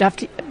between, you'd have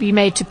to be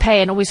made to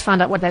pay and always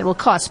find out what that will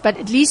cost. But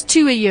at least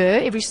 2 a year,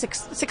 every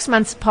six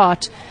months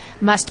apart,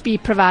 must be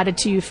provided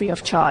to you free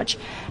of charge.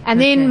 And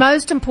then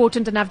most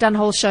important, and I've done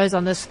whole shows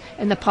on this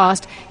in the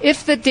past,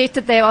 if the debt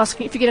that they're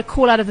asking, if you get a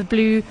call out of the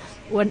blue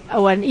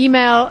or an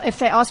email, if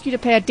they ask you to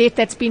pay a debt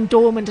that's been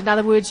dormant, in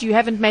other words, you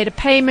haven't made a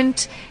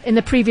payment in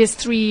the previous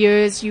 3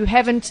 years, you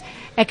haven't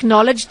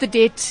acknowledged the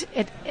debt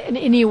in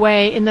any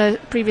way in the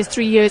previous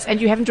 3 years,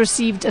 and you haven't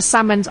received a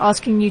summons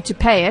asking you to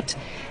pay it,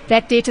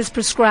 that debt is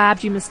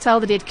prescribed. You must tell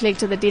the debt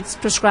collector the debt's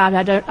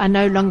prescribed. I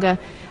no longer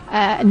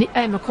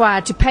am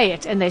required to pay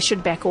it, and they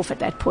should back off at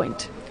that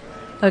point.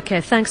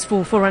 Okay, thanks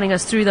for running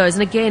us through those.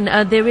 And again,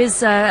 there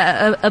is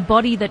a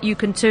body that you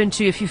can turn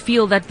to if you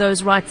feel that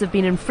those rights have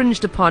been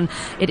infringed upon.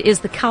 It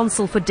is the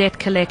Council for Debt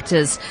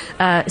Collectors,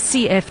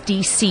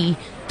 cfdc.org.za.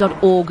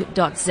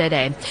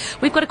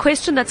 We've got a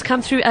question that's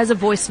come through as a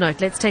voice note.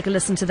 Let's take a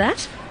listen to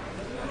that.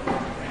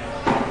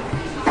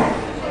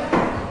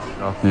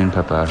 Good afternoon,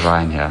 Pippa.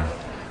 Ryan here.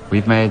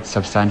 We've made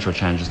substantial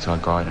changes to our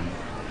garden.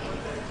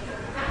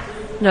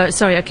 No,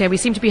 sorry, okay, we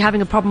seem to be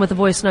having a problem with the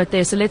voice note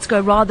there, so let's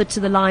go rather to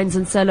the lines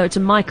and say hello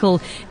to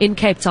Michael in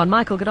Cape Town.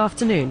 Michael, good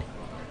afternoon.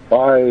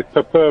 Hi,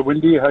 Pippa,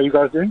 Wendy, how are you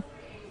guys doing?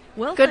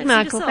 Well, good,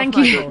 Michael, thank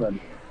you.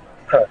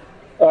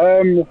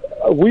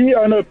 We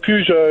own a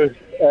Peugeot,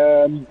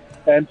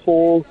 and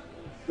for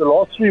the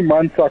last 3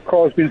 months our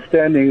car's been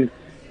standing.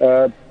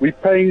 We're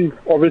paying,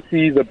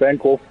 obviously, the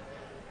bank off,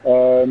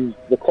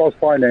 the car's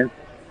finance,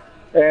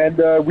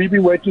 and we've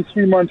been waiting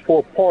 3 months for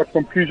a part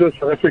from Peugeot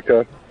South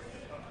Africa.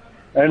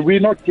 And we're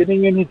not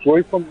getting any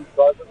joy from these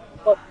guys.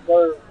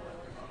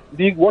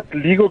 What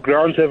legal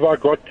grounds have I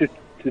got to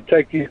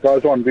take these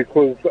guys on?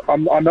 Because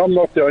I'm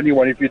not the only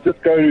one. If you just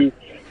go to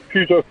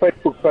Peugeot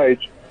Facebook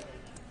page,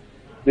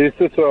 there's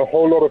just a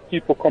whole lot of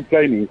people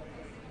complaining.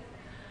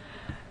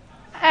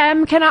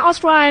 Can I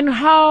ask Ryan,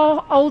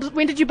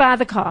 when did you buy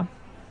the car?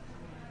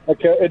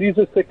 Okay, it is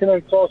a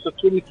second-hand car, so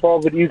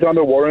 2012. It is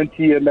under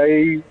warranty, and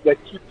they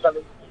keep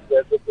telling me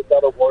that it's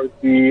out of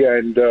warranty,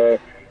 and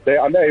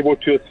they're unable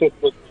to assist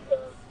with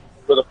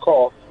a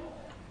car.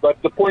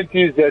 But the point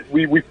is that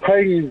we're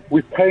paying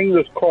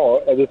this car,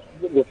 the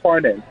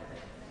finance,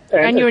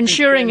 and you're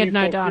insuring it,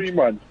 no doubt. 3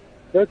 months.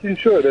 That's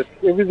insured. That's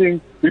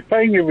everything. We're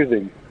paying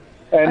everything.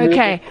 and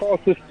Okay. the cars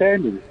are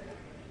standing.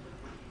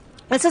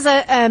 This is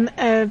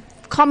a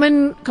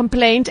common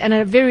complaint and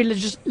a very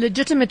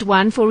legitimate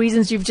one for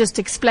reasons you've just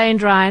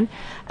explained, Ryan.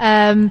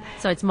 So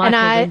it's Michael,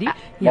 Wendy.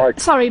 Mike.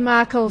 Sorry,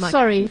 Michael.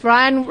 Sorry.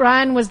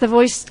 Ryan was the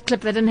voice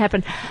clip that didn't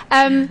happen.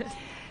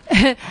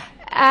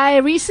 I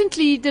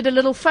recently did a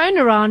little phone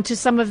around to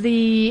some of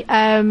the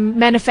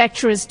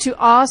manufacturers to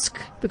ask,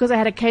 because I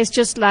had a case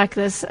just like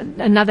this,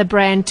 another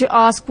brand, to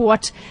ask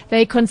what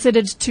they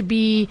considered to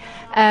be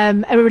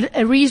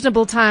a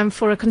reasonable time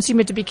for a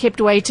consumer to be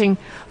kept waiting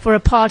for a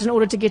part in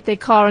order to get their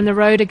car on the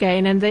road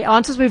again. And the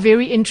answers were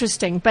very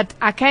interesting. But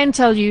I can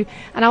tell you,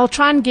 and I'll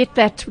try and get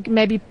that,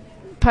 maybe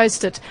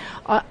post it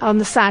on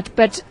the site,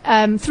 but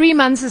 3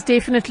 months is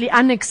definitely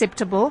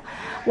unacceptable.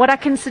 What I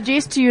can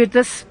suggest to you at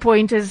this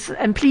point is,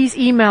 and please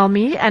email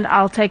me and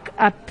I'll take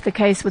up the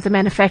case with the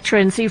manufacturer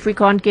and see if we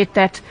can't get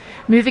that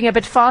moving a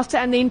bit faster,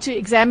 and then to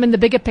examine the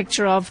bigger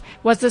picture of,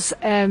 was this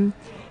an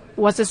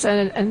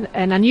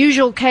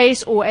unusual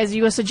case, or, as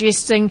you were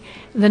suggesting,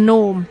 the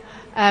norm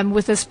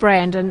with this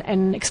brand,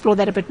 and explore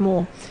that a bit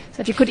more. So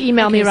if you could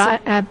email me,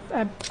 right?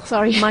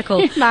 Sorry,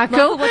 Michael.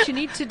 Michael. What you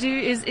need to do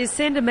is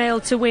send a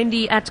mail to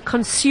Wendy at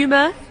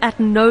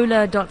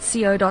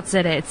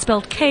consumer@knowler.co.za. It's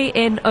spelled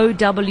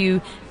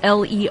KNOWLER.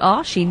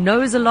 She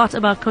knows a lot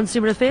about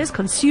consumer affairs.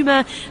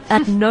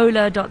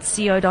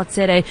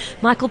 Consumer@knowler.co.za.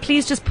 Michael,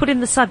 please just put in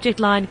the subject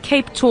line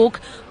Cape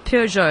Talk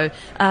Peugeot,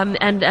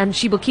 and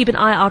she will keep an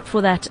eye out for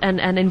that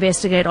and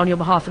investigate on your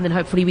behalf, and then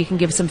hopefully we can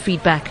give some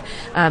feedback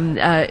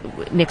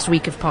next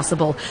week if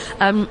possible.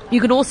 You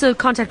can also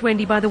contact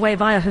Wendy, by the way,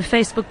 via her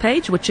Facebook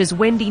page, which is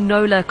Wendy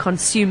Knowler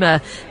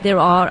Consumer. There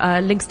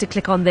are links to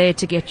click on there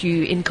to get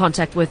you in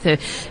contact with her.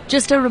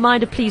 Just a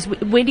reminder, please,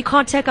 Wendy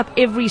can't take up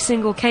every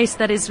single case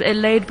that is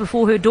laid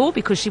before her door,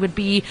 because she would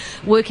be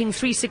working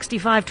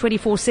 365,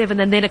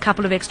 24/7, and then a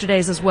couple of extra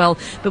days as well.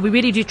 But we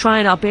really do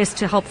try our best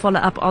to help follow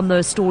up on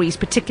those stories,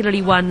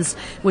 particularly ones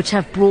which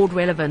have broad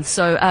relevance.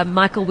 So,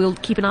 Michael, we'll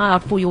keep an eye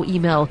out for your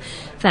email.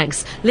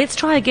 Thanks. Let's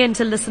try again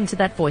to listen to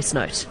that voice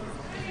note.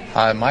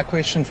 My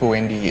question for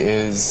Wendy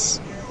is,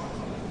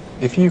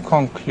 if you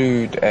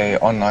conclude a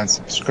online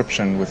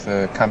subscription with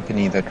a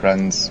company that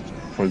runs,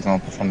 for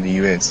example, from the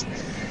US,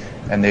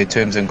 and their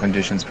terms and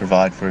conditions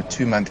provide for a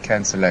 2-month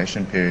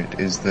cancellation period,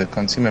 is the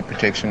Consumer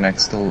Protection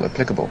Act still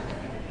applicable?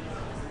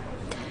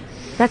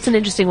 That's an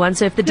interesting one.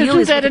 So if the deal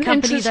Isn't is with that a an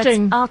company that's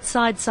interesting-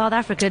 outside South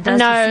Africa, does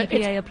No, the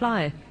CPA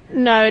apply?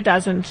 No, it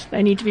doesn't.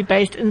 They need to be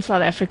based in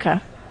South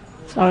Africa,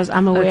 as far as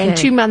I'm aware. Okay. And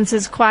 2 months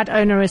is quite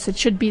onerous. It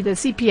should be, the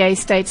CPA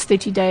states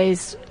 30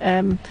 days,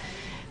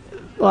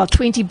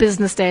 20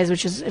 business days,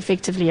 which is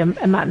effectively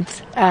a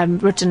month,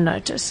 written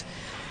notice.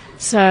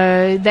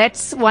 So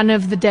that's one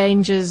of the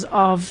dangers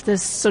of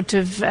this sort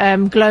of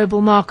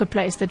global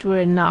marketplace that we're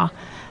in now,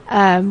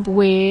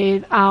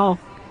 where our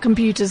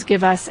computers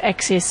give us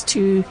access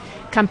to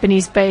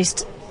companies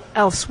based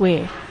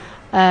elsewhere.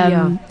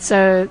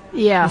 So,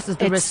 yeah. This is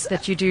the risk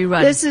that you do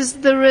run. This is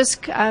the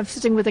risk. I'm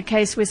sitting with a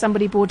case where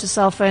somebody bought a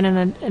cell phone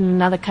in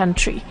another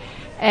country,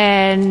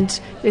 and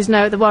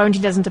the warranty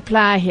doesn't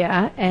apply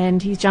here,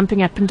 and he's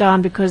jumping up and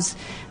down because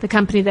the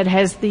company that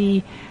has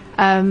the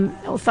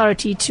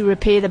authority to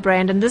repair the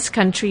brand in this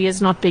country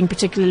is not being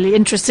particularly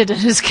interested in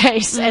his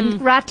case,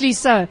 and rightly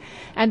so.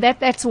 And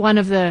that's one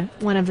of the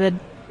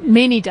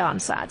many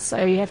downsides.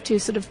 So you have to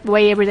sort of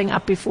weigh everything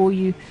up before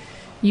you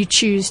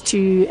choose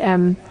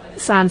to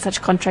sign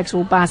such contracts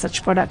or buy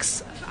such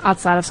products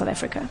outside of South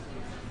Africa.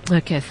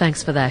 Okay,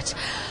 thanks for that.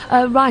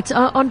 Right,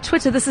 on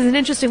Twitter, this is an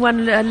interesting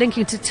one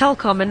linking to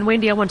Telkom. And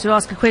Wendy, I want to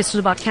ask a question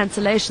about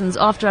cancellations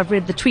after I've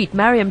read the tweet.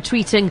 Mariam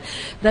tweeting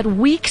that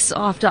weeks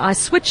after I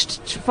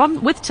switched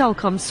with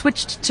Telkom,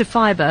 switched to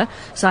fiber,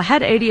 so I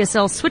had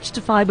ADSL, switched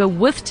to fiber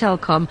with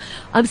Telkom,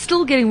 I'm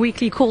still getting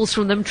weekly calls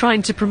from them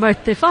trying to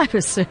promote their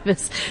fiber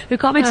service. Her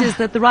comment is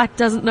that the right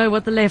doesn't know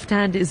what the left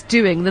hand is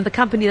doing. Then the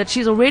company that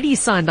she's already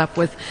signed up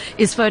with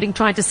is phoning,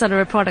 trying to sell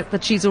her a product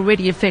that she's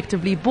already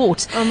effectively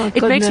bought. Oh my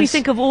It makes me goodness.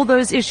 think of all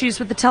those issues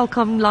with the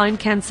Telkom line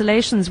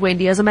cancellations,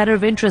 Wendy. As a matter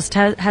of interest,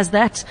 has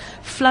that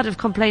flood of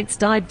complaints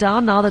died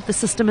down now that the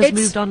system has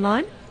moved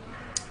online?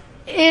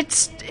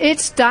 It's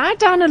died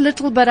down a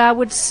little, but I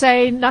would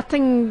say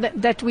nothing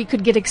that we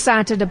could get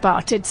excited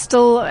about. It's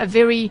still a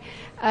very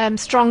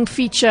strong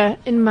feature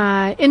in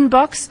my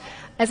inbox.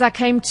 As I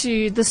came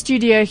to the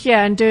studio here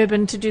in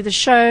Durban to do the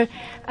show,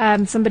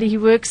 somebody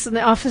who works in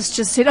the office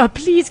just said, "Oh,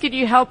 please, can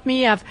you help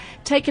me? I've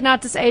taken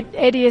out this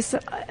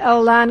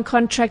ADSL line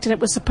contract, and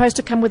it was supposed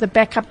to come with a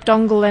backup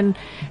dongle and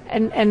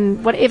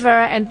whatever,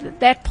 and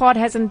that part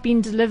hasn't been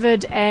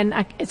delivered, and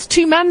it's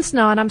 2 months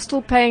now, and I'm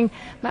still paying.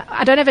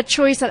 I don't have a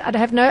choice. I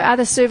have no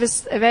other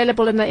service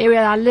available in the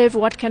area I live.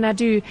 What can I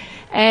do?"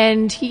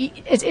 And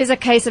it is a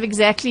case of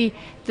exactly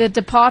the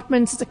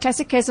departments. It's a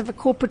classic case of a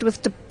corporate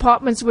with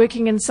departments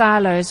working in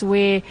silos,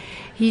 where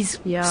he's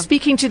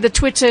speaking to the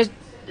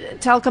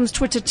Telkom's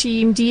Twitter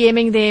team,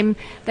 DMing them.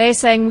 They're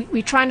saying,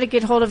 we're trying to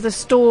get hold of the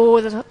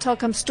store, the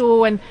Telkom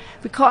store, and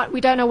we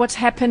don't know what's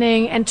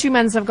happening. And 2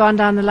 months have gone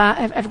down the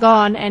line, have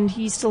gone, and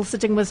he's still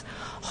sitting with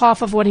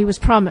half of what he was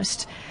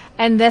promised.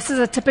 And this is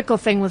a typical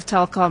thing with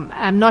Telkom,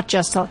 not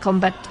just Telkom,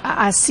 but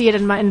I see it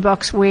in my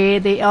inbox where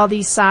there are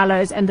these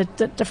silos and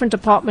the different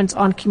departments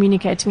aren't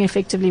communicating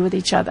effectively with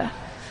each other,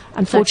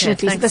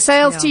 unfortunately. Okay, so the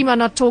sales team are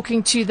not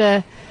talking to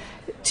the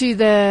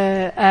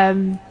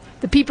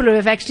people who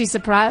have actually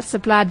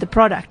supplied the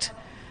product,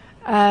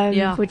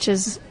 which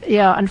is,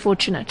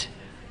 unfortunate.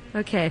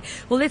 Okay.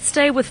 Well, let's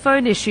stay with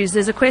phone issues.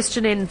 There's a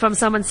question in from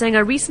someone saying, I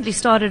recently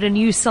started a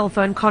new cell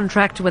phone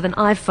contract with an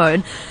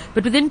iPhone,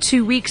 but within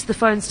 2 weeks the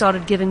phone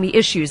started giving me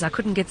issues. I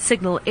couldn't get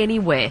signal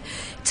anywhere.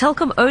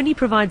 Telkom only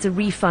provides a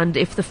refund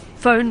if the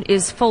phone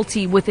is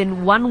faulty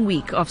within 1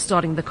 week of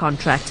starting the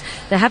contract.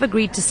 They have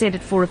agreed to send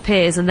it for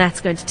repairs, and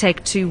that's going to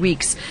take 2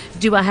 weeks.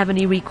 Do I have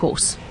any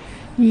recourse?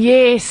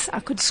 Yes,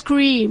 I could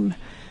scream.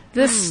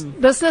 This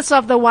business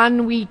of the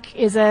 1 week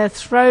is a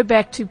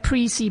throwback to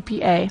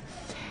pre-CPA,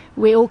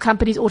 where all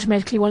companies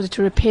automatically wanted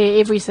to repair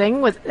everything.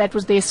 That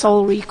was their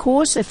sole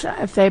recourse if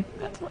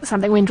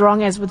something went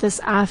wrong, as with this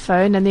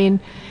iPhone, and then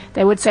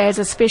they would say as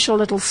a special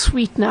little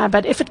sweetener,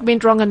 but if it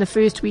went wrong in the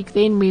first week,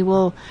 then we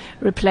will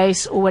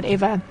replace or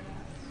whatever.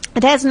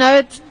 It has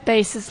no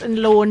basis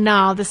in law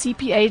now. The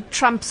CPA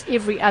trumps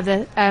every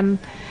other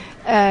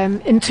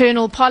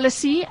internal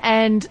policy,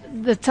 and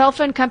the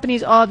telephone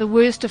companies are the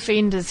worst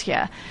offenders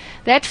here.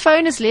 That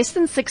phone is less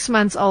than 6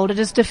 months old. It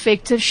is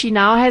defective. She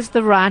now has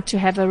the right to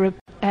have a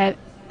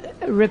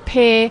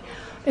repair.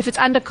 If it's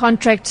under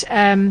contract,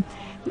 a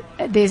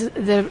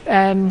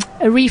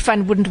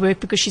refund wouldn't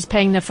work because she's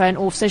paying the phone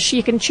off. So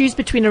she can choose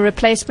between a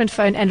replacement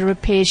phone and a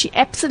repair. She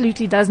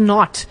absolutely does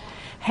not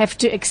have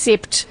to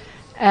accept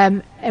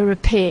a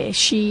repair.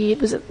 She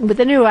was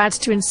within her rights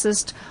to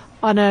insist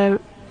on a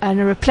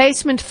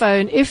replacement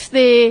phone if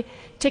the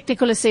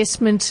technical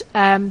assessment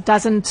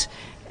doesn't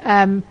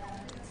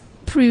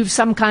prove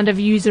some kind of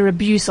user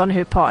abuse on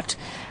her part.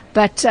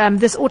 But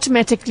this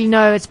automatically,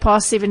 no, it's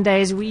past 7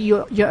 days,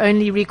 your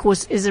only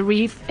recourse is a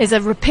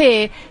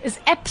repair, is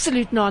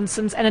absolute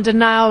nonsense and a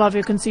denial of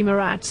your consumer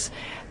rights.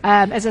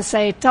 As I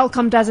say,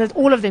 Telkom does it,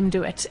 all of them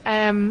do it.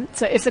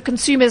 So if the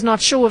consumer is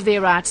not sure of their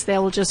rights,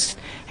 they'll just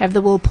have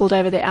the wool pulled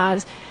over their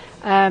eyes.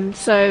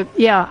 So,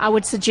 I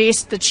would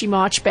suggest that she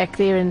march back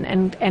there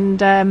and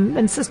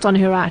insist on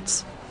her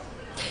rights.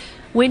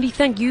 Wendy,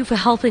 thank you for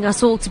helping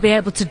us all to be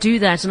able to do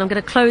that. And I'm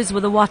going to close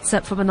with a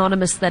WhatsApp from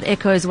Anonymous that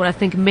echoes what I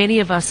think many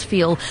of us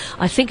feel.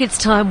 I think it's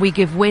time we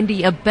give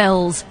Wendy a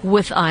bells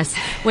with ice.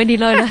 Wendy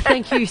Knowler,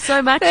 thank you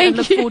so much, and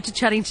look forward to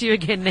chatting to you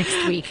again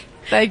next week.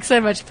 Thanks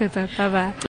so much, Pippa. Bye-bye.